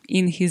alcohol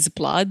in his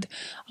blood,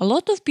 a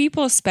lot of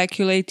people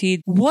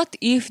speculated, what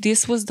if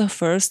this was the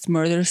first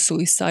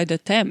murder-suicide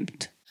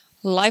attempt?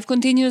 Life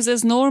continues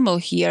as normal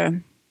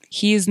here.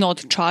 He is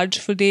not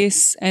charged for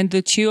this, and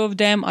the two of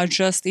them are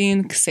just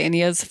in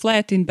Ksenija's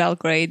flat in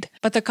Belgrade.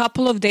 But a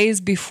couple of days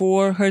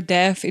before her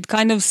death, it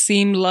kind of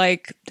seemed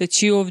like the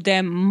two of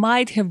them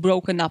might have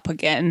broken up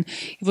again.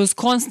 It was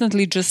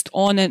constantly just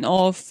on and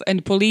off,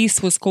 and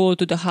police was called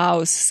to the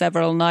house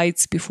several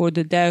nights before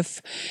the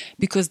death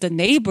because the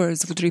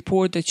neighbors would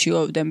report the two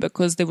of them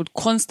because they would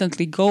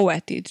constantly go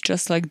at it,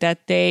 just like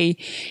that day.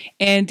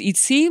 And it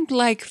seemed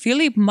like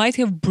Filip might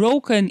have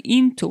broken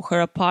into her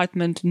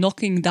apartment,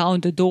 knocking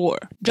down the door.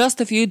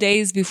 Just a few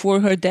days before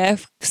her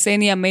death,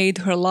 Ksenija made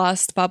her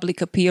last public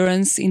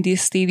appearance in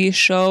this TV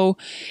show.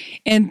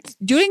 And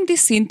during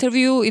this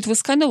interview, it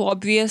was kind of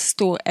obvious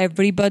to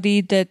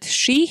everybody that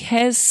she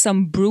has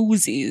some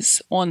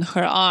bruises on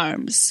her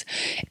arms.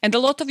 And a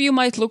lot of you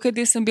might look at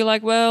this and be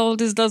like, well,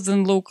 this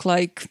doesn't look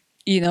like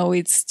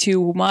it's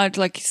too much,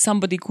 like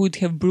somebody could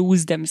have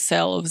bruised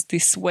themselves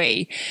this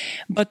way.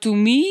 But to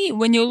me,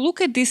 when you look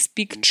at this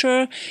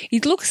picture,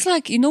 it looks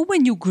like,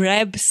 when you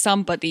grab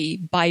somebody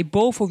by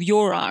both of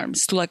your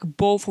arms to like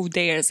both of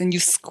theirs and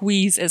you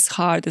squeeze as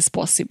hard as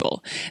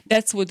possible.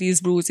 That's what these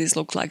bruises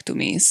look like to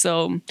me.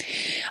 So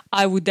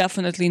I would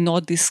definitely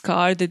not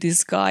discard that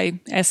this guy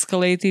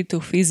escalated to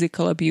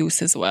physical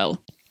abuse as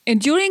well. And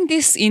during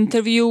this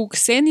interview,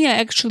 Ksenija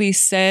actually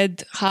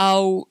said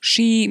how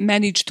she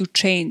managed to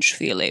change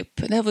Filip.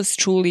 That was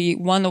truly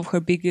one of her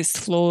biggest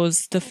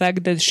flaws, the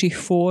fact that she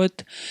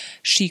thought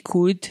she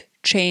could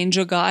change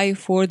a guy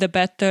for the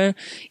better.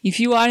 If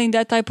you are in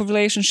that type of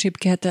relationship,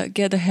 get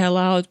the hell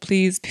out,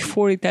 please,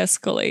 before it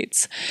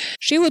escalates.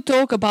 She would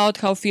talk about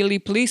how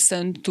Filip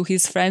listened to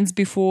his friends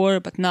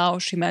before, but now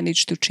she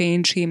managed to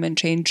change him and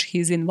change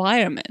his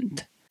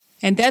environment.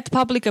 And that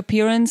public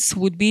appearance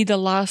would be the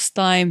last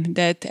time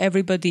that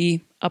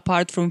everybody,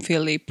 apart from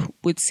Filip,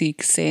 would see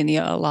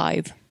Ksenija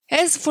alive.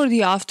 As for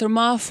the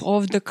aftermath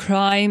of the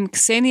crime,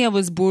 Ksenija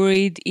was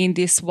buried in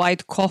this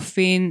white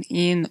coffin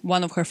in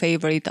one of her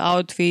favorite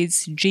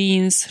outfits,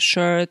 jeans,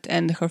 shirt,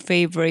 and her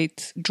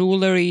favorite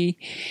jewelry.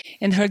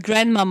 And her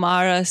grandma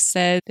Mara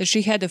said that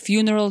she had a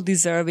funeral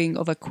deserving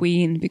of a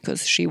queen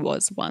because she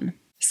was one.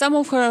 Some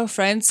of her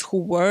friends who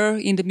were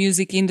in the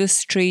music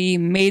industry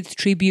made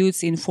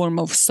tributes in form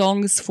of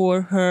songs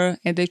for her,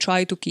 and they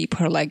tried to keep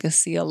her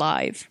legacy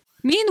alive.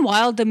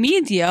 Meanwhile, the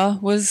media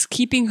was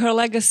keeping her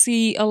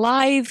legacy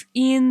alive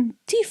in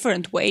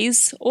different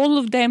ways, all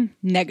of them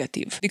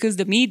negative, because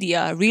the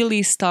media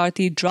really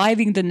started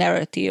driving the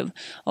narrative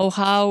of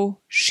how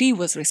she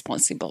was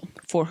responsible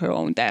for her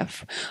own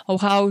death, of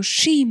how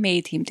she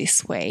made him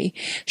this way.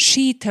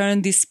 She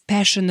turned this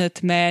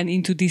passionate man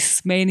into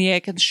this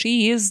maniac, and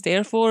she is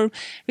therefore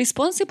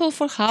responsible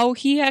for how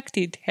he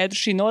acted. Had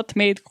she not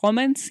made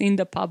comments in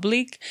the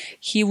public,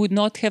 he would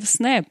not have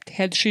snapped.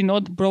 Had she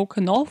not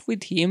broken off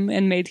with him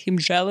and made him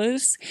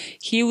jealous,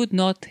 he would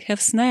not have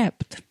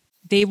snapped.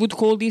 They would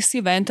call this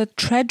event a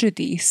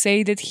tragedy,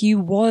 say that he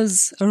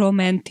was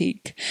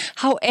romantic.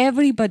 How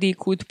everybody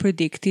could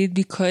predict it,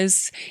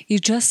 because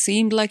it just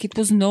seemed like it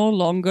was no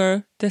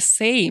longer the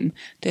same.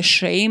 The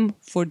shame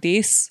for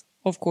this,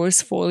 of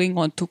course, falling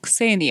onto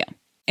Ksenija.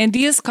 And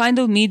these kind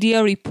of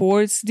media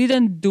reports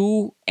didn't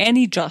do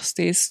any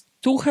justice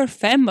to her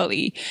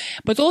family,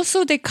 but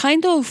also they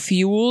kind of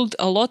fueled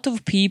a lot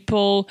of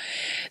people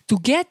to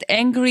get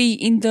angry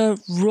in the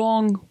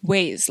wrong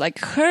ways. Like,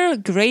 her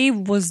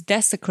grave was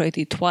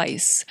desecrated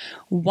twice.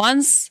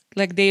 Once,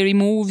 like, they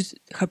removed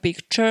her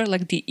picture,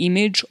 like the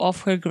image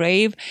of her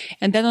grave,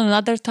 and then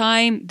another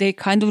time they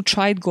kind of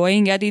tried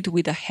going at it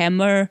with a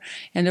hammer,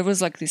 and there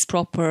was like this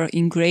proper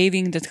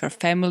engraving that her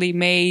family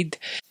made.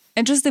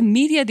 And just the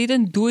media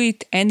didn't do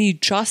it any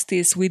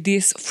justice with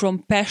this from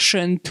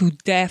passion to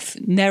death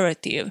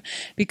narrative,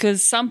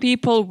 because some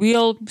people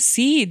will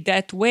see it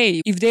that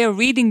way. If they are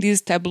reading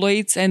these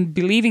tabloids and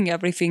believing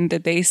everything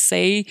that they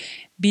say,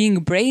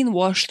 being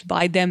brainwashed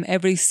by them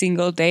every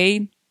single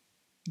day,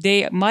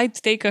 they might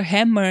take a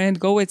hammer and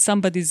go at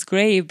somebody's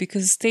grave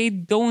because they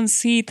don't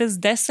see it as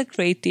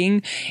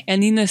desecrating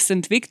an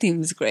innocent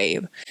victim's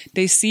grave.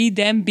 They see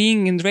them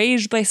being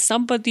enraged by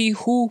somebody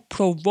who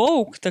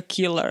provoked the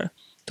killer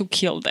to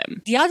kill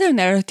them. The other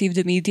narrative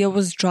the media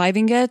was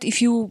driving at,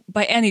 if you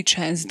by any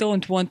chance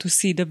don't want to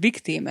see the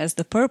victim as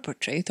the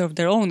perpetrator of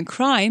their own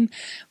crime,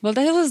 well,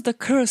 that was the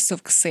curse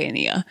of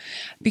Ksenija,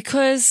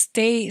 because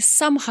they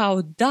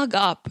somehow dug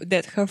up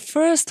that her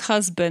first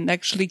husband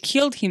actually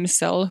killed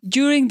himself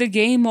during the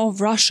game of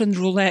Russian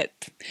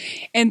roulette.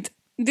 And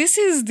this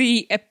is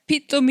the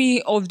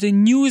epitome of the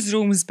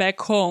newsrooms back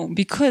home,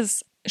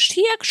 because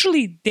she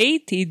actually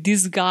dated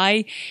this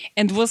guy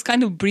and was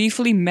kind of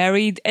briefly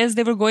married as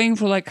they were going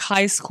from like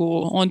high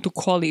school on to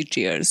college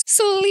years.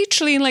 So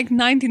literally in like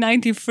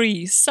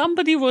 1993,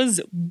 somebody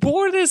was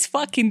bored as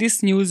fuck in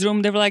this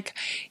newsroom. They were like,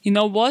 you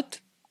know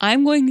what?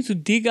 I'm going to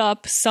dig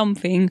up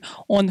something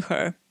on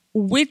her.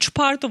 Which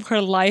part of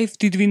her life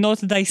did we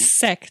not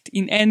dissect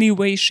in any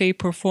way,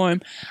 shape, or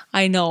form?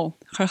 I know,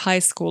 her high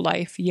school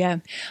life, yeah.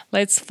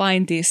 Let's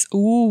find this.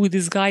 Ooh,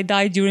 this guy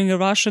died during a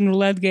Russian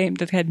roulette game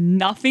that had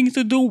nothing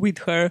to do with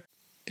her.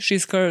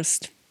 She's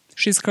cursed.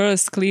 She's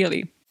cursed,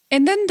 clearly.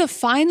 And then the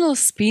final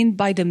spin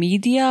by the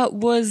media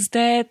was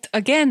that,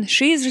 again,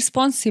 she is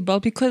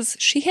responsible because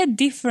she had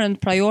different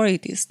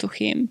priorities to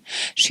him.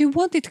 She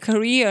wanted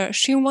career,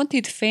 she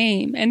wanted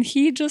fame, and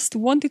he just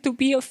wanted to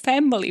be a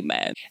family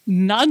man.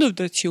 None of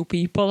the two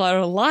people are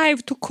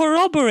alive to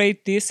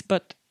corroborate this,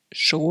 but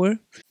sure.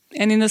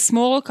 And in a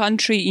small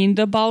country in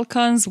the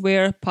Balkans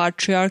where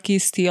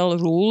patriarchy still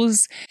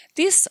rules,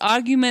 this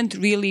argument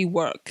really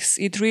works.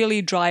 It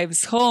really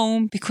drives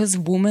home because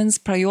women's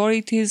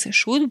priorities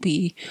should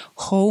be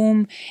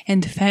home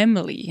and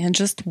family and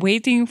just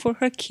waiting for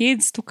her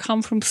kids to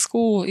come from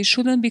school. It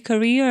shouldn't be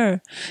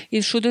career.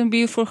 It shouldn't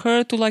be for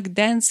her to like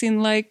dance in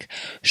like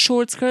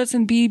short skirts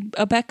and be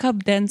a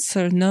backup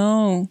dancer.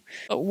 No.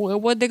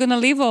 What they're gonna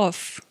live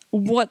off?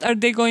 What are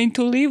they going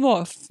to live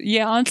off?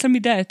 Yeah, answer me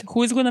that.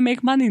 Who is going to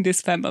make money in this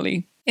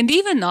family? And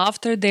even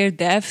after their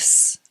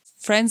deaths,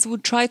 friends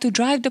would try to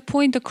drive the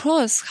point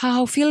across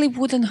how Philip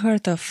wouldn't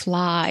hurt a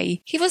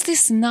fly. He was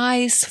this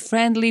nice,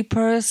 friendly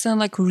person,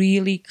 like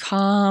really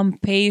calm,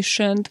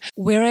 patient,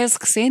 whereas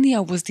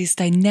Ksenija was this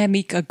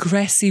dynamic,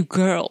 aggressive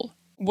girl.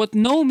 What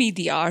no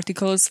media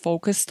articles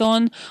focused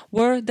on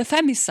were the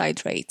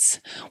femicide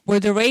rates,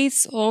 were the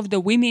rates of the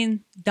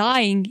women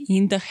dying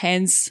in the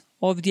hands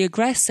of the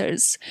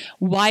aggressors.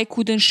 Why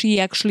couldn't she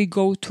actually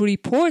go to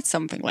report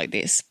something like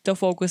this? The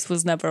focus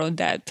was never on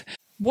that.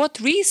 What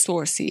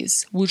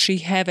resources would she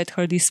have at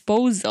her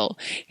disposal?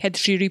 Had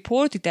she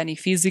reported any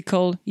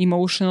physical,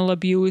 emotional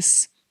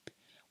abuse?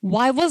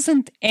 Why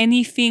wasn't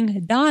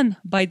anything done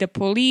by the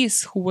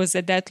police who was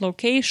at that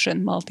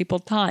location multiple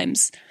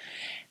times?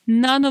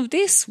 None of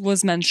this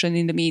was mentioned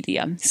in the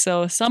media,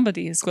 so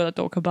somebody is going to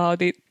talk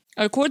about it.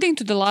 According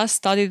to the last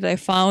study that I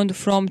found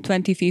from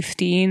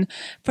 2015,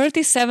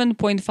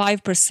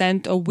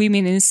 37.5% of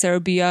women in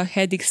Serbia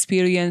had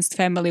experienced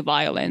family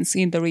violence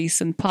in the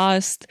recent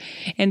past,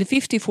 and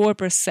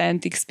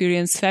 54%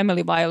 experienced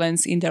family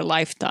violence in their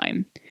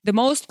lifetime. The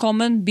most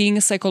common being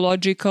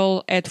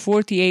psychological at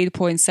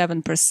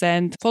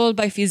 48.7%, followed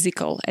by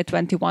physical at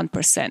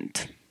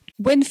 21%.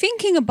 When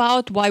thinking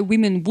about why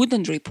women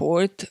wouldn't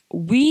report,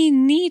 we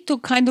need to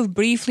kind of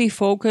briefly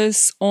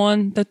focus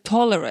on the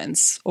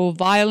tolerance of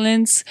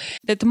violence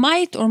that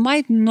might or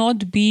might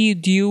not be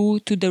due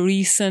to the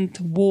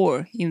recent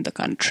war in the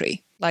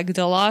country. Like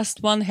the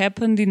last one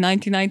happened in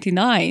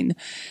 1999.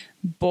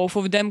 Both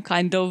of them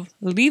kind of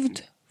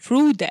lived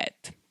through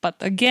that. But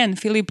again,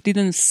 Philip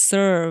didn't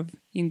serve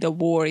in the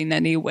war in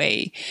any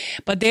way.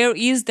 But there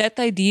is that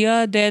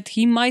idea that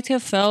he might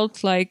have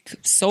felt like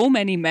so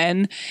many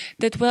men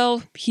that,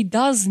 well, he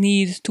does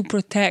need to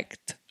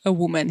protect a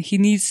woman. He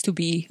needs to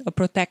be a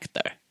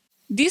protector.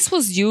 This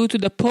was due to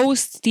the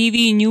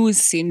post-TV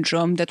news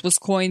syndrome that was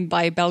coined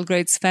by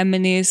Belgrade's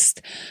feminists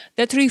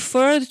that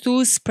referred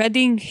to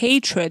spreading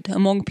hatred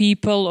among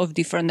people of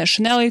different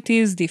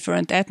nationalities,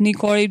 different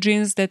ethnic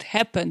origins that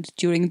happened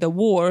during the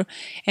war,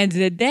 and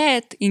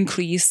that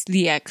increased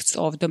the acts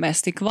of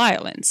domestic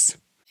violence.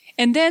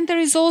 And then there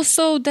is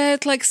also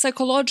that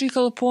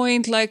psychological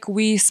point like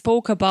we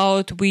spoke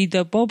about with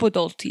the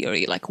Bobodol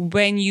theory. Like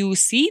when you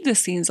see the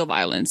scenes of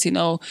violence,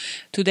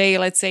 today,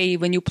 let's say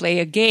when you play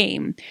a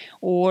game,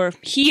 or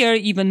here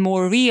even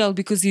more real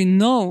because you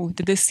know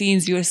that the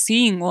scenes you're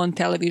seeing on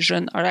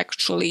television are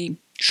actually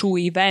true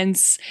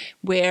events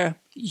where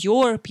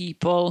your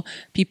people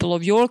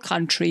of your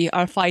country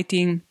are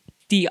fighting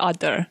the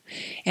other.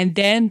 And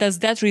then does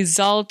that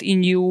result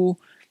in you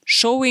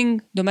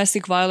showing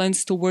domestic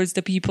violence towards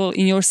the people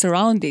in your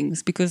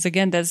surroundings? Because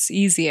again, that's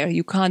easier.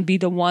 You can't be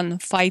the one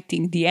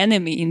fighting the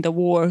enemy in the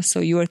war, so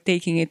you are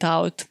taking it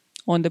out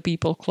on the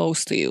people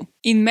close to you.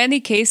 In many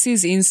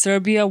cases in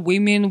Serbia,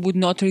 women would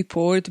not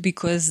report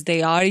because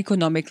they are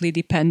economically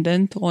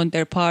dependent on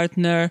their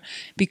partner,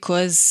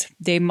 because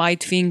they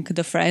might think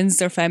the friends,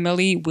 their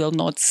family will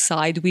not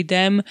side with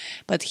them.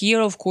 But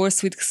here, of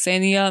course, with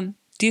Ksenija,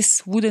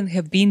 this wouldn't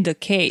have been the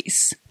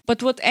case.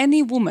 But what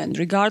any woman,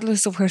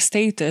 regardless of her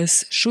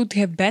status, should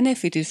have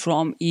benefited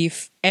from,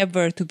 if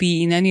ever to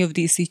be in any of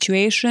these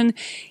situations,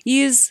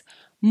 is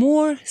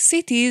more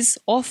cities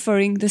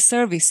offering the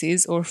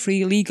services or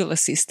free legal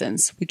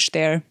assistance, which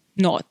they're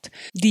not.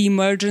 The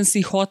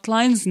emergency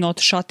hotlines not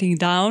shutting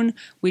down,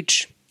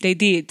 which they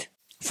did.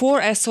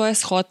 4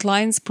 SOS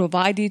hotlines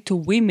provided to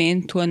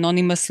women to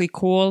anonymously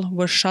call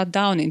were shut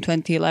down in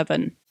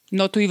 2011.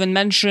 Not to even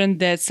mention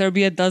that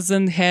Serbia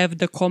doesn't have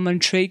the common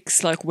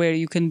tricks like where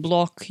you can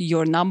block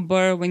your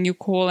number when you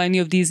call any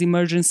of these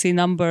emergency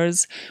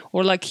numbers,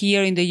 or like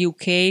here in the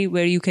UK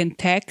where you can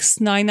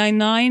text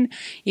 999.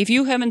 If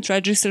you haven't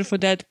registered for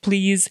that,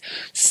 please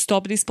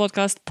stop this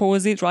podcast,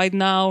 pause it right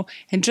now,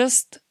 and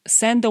just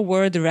send the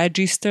word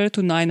register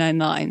to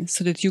 999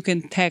 so that you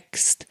can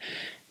text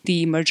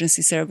the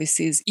emergency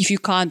services if you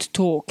can't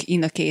talk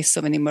in a case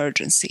of an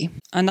emergency.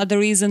 Another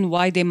reason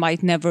why they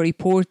might never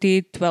report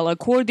it, well,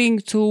 according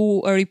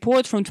to a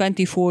report from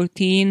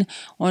 2014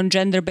 on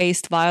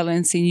gender-based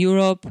violence in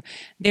Europe,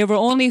 there were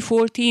only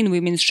 14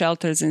 women's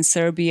shelters in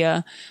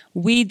Serbia,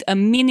 with a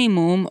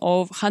minimum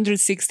of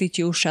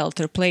 162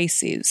 shelter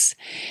places.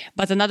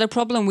 But another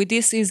problem with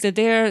this is that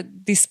they're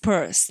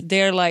dispersed.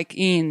 They're like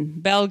in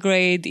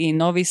Belgrade, in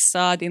Novi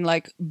Sad, in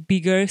like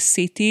bigger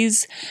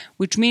cities,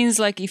 which means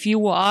like if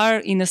you are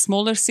in a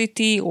smaller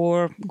city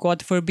or,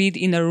 God forbid,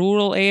 in a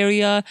rural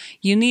area,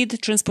 you need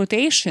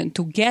transportation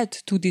to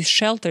get to this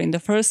shelter in the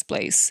first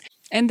place.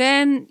 And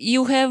then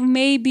you have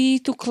maybe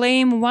to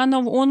claim one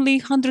of only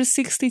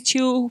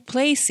 162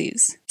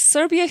 places.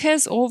 Serbia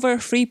has over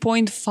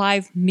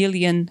 3.5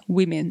 million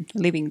women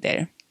living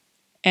there.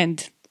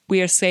 And we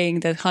are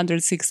saying that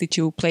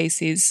 162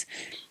 places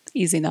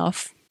is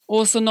enough.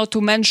 Also, not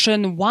to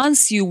mention,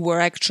 once you were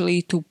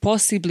actually to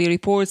possibly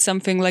report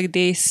something like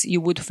this,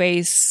 you would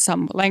face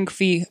some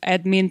lengthy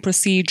admin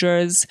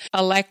procedures,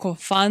 a lack of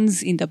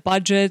funds in the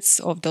budgets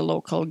of the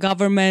local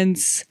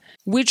governments,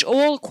 which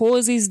all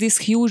causes this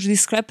huge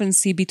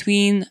discrepancy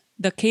between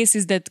the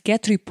cases that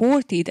get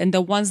reported and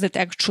the ones that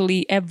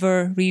actually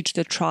ever reach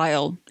the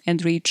trial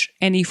and reach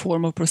any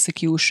form of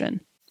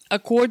prosecution.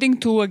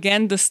 According to,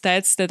 again, the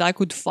stats that I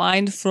could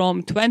find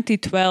from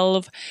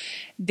 2012,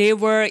 there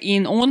were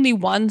in only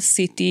one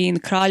city, in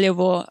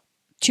Kraljevo,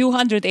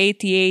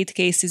 288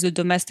 cases of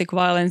domestic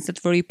violence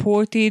that were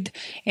reported,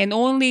 and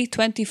only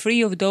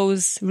 23 of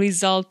those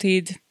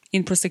resulted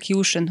in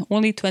prosecution.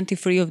 Only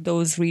 23 of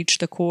those reached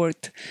the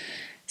court.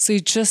 So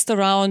it's just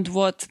around,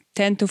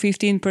 10 to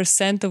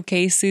 15% of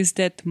cases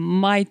that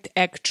might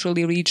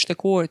actually reach the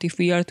court if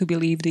we are to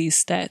believe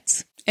these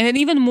stats. And an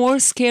even more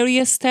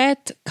scary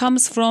stat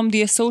comes from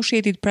the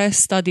Associated Press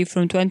study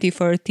from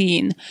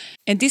 2013.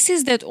 And this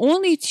is that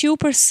only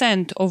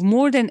 2% of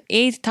more than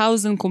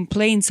 8,000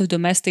 complaints of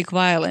domestic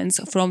violence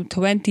from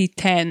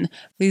 2010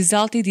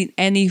 resulted in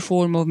any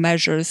form of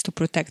measures to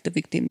protect the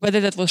victim.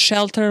 Whether that was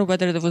shelter,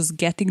 whether that was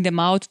getting them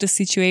out of the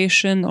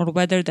situation, or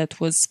whether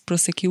that was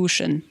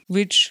prosecution,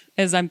 which,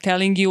 as I'm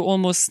telling you,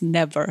 almost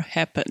never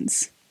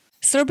happens.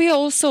 Serbia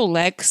also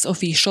lacks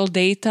official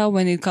data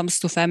when it comes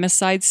to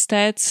femicide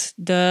stats.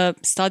 The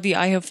study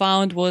I have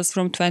found was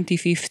from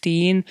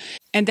 2015,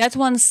 and that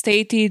one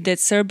stated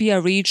that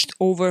Serbia reached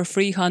over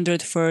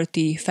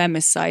 330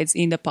 femicides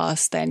in the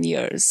past 10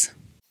 years.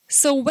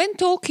 So when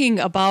talking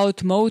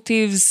about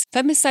motives,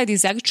 femicide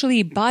is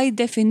actually by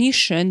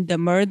definition the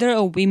murder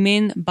of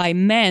women by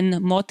men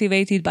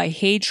motivated by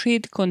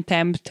hatred,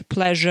 contempt,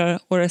 pleasure,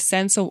 or a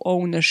sense of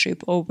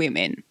ownership of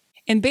women.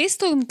 And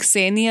based on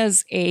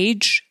Ksenija's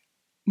age,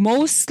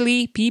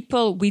 mostly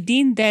people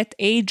within that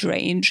age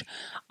range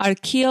are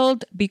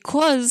killed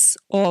because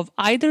of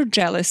either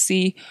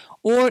jealousy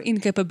or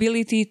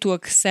incapability to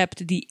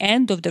accept the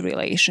end of the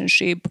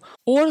relationship,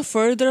 or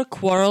further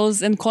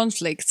quarrels and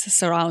conflicts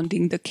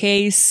surrounding the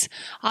case.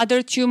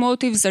 Other two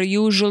motives are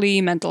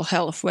usually mental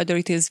health, whether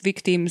it is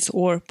victims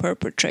or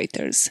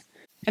perpetrators.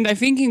 And I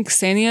think in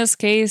Ksenija's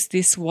case,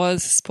 this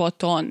was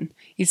spot on.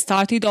 It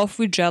started off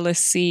with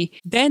jealousy,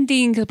 then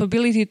the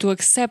incapability to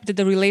accept that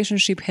the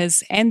relationship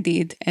has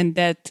ended and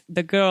that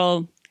the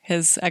girl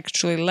has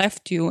actually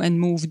left you and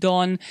moved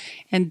on,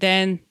 and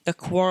then the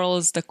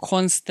quarrels, the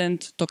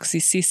constant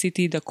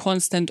toxicity, the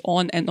constant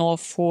on and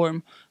off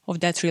form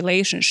of that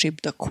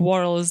relationship, the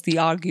quarrels, the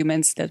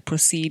arguments that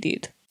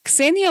proceeded.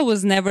 Ksenija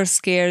was never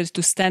scared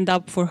to stand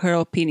up for her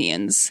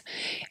opinions.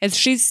 As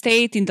she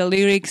stated in the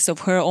lyrics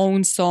of her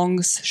own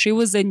songs, she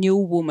was a new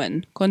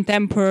woman,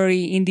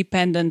 contemporary,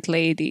 independent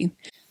lady.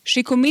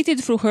 She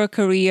committed through her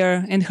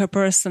career and her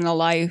personal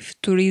life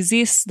to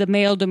resist the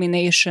male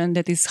domination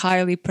that is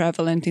highly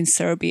prevalent in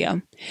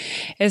Serbia.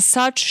 As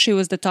such, she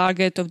was the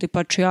target of the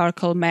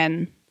patriarchal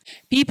men.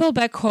 People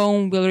back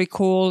home will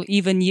recall,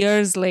 even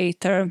years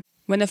later,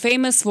 when a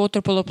famous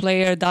water polo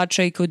player,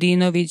 Dacia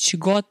Kodinovic,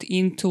 got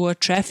into a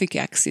traffic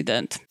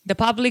accident. The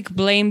public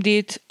blamed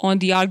it on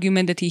the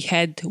argument that he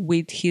had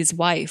with his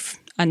wife,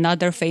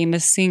 another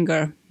famous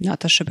singer,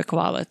 Nataša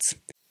Bekvalac.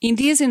 In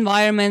these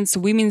environments,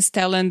 women's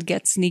talent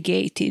gets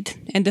negated,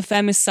 and the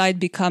femicide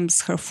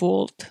becomes her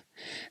fault.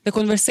 The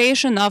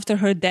conversation after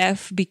her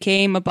death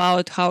became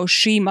about how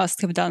she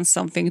must have done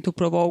something to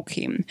provoke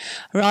him,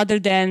 rather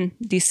than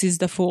this is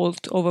the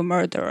fault of a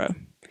murderer.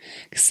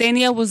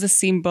 Ksenija was a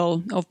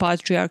symbol of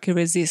patriarchy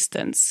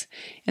resistance,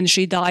 and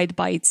she died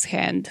by its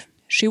hand.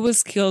 She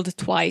was killed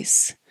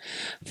twice.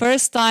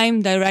 First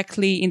time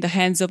directly in the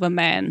hands of a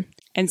man,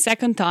 and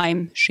second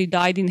time she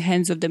died in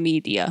hands of the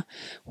media,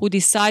 who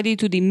decided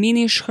to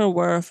diminish her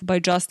worth by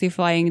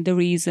justifying the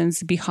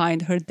reasons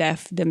behind her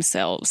death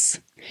themselves.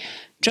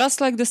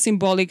 Just like the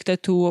symbolic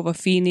tattoo of a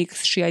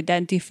phoenix she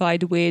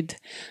identified with,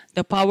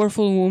 the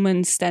powerful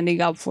woman standing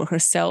up for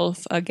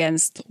herself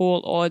against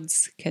all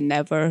odds can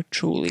never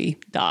truly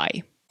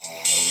die.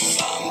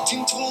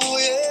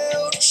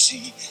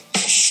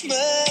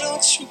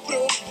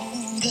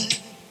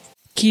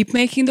 Keep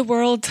making the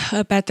world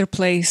a better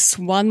place,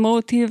 one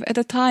motive at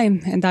a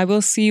time, and I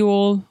will see you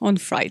all on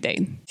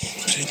Friday.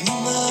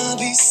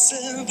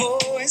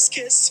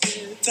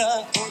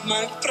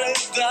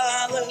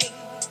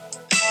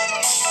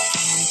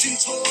 Pamtim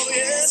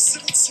tvoje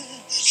srce,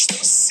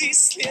 što si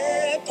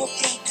slijepo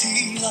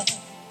pratila.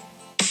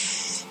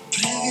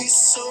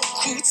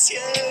 Previsoku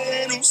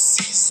cijenu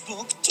si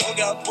zbog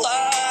toga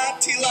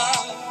platila.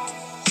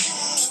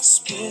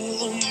 S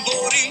bolom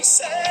borim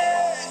se,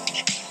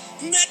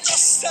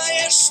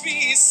 nedostaješ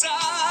mi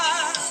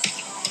sad.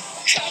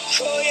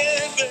 Kako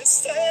je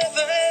bez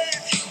tebe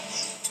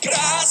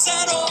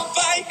prazan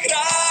ovaj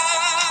grad.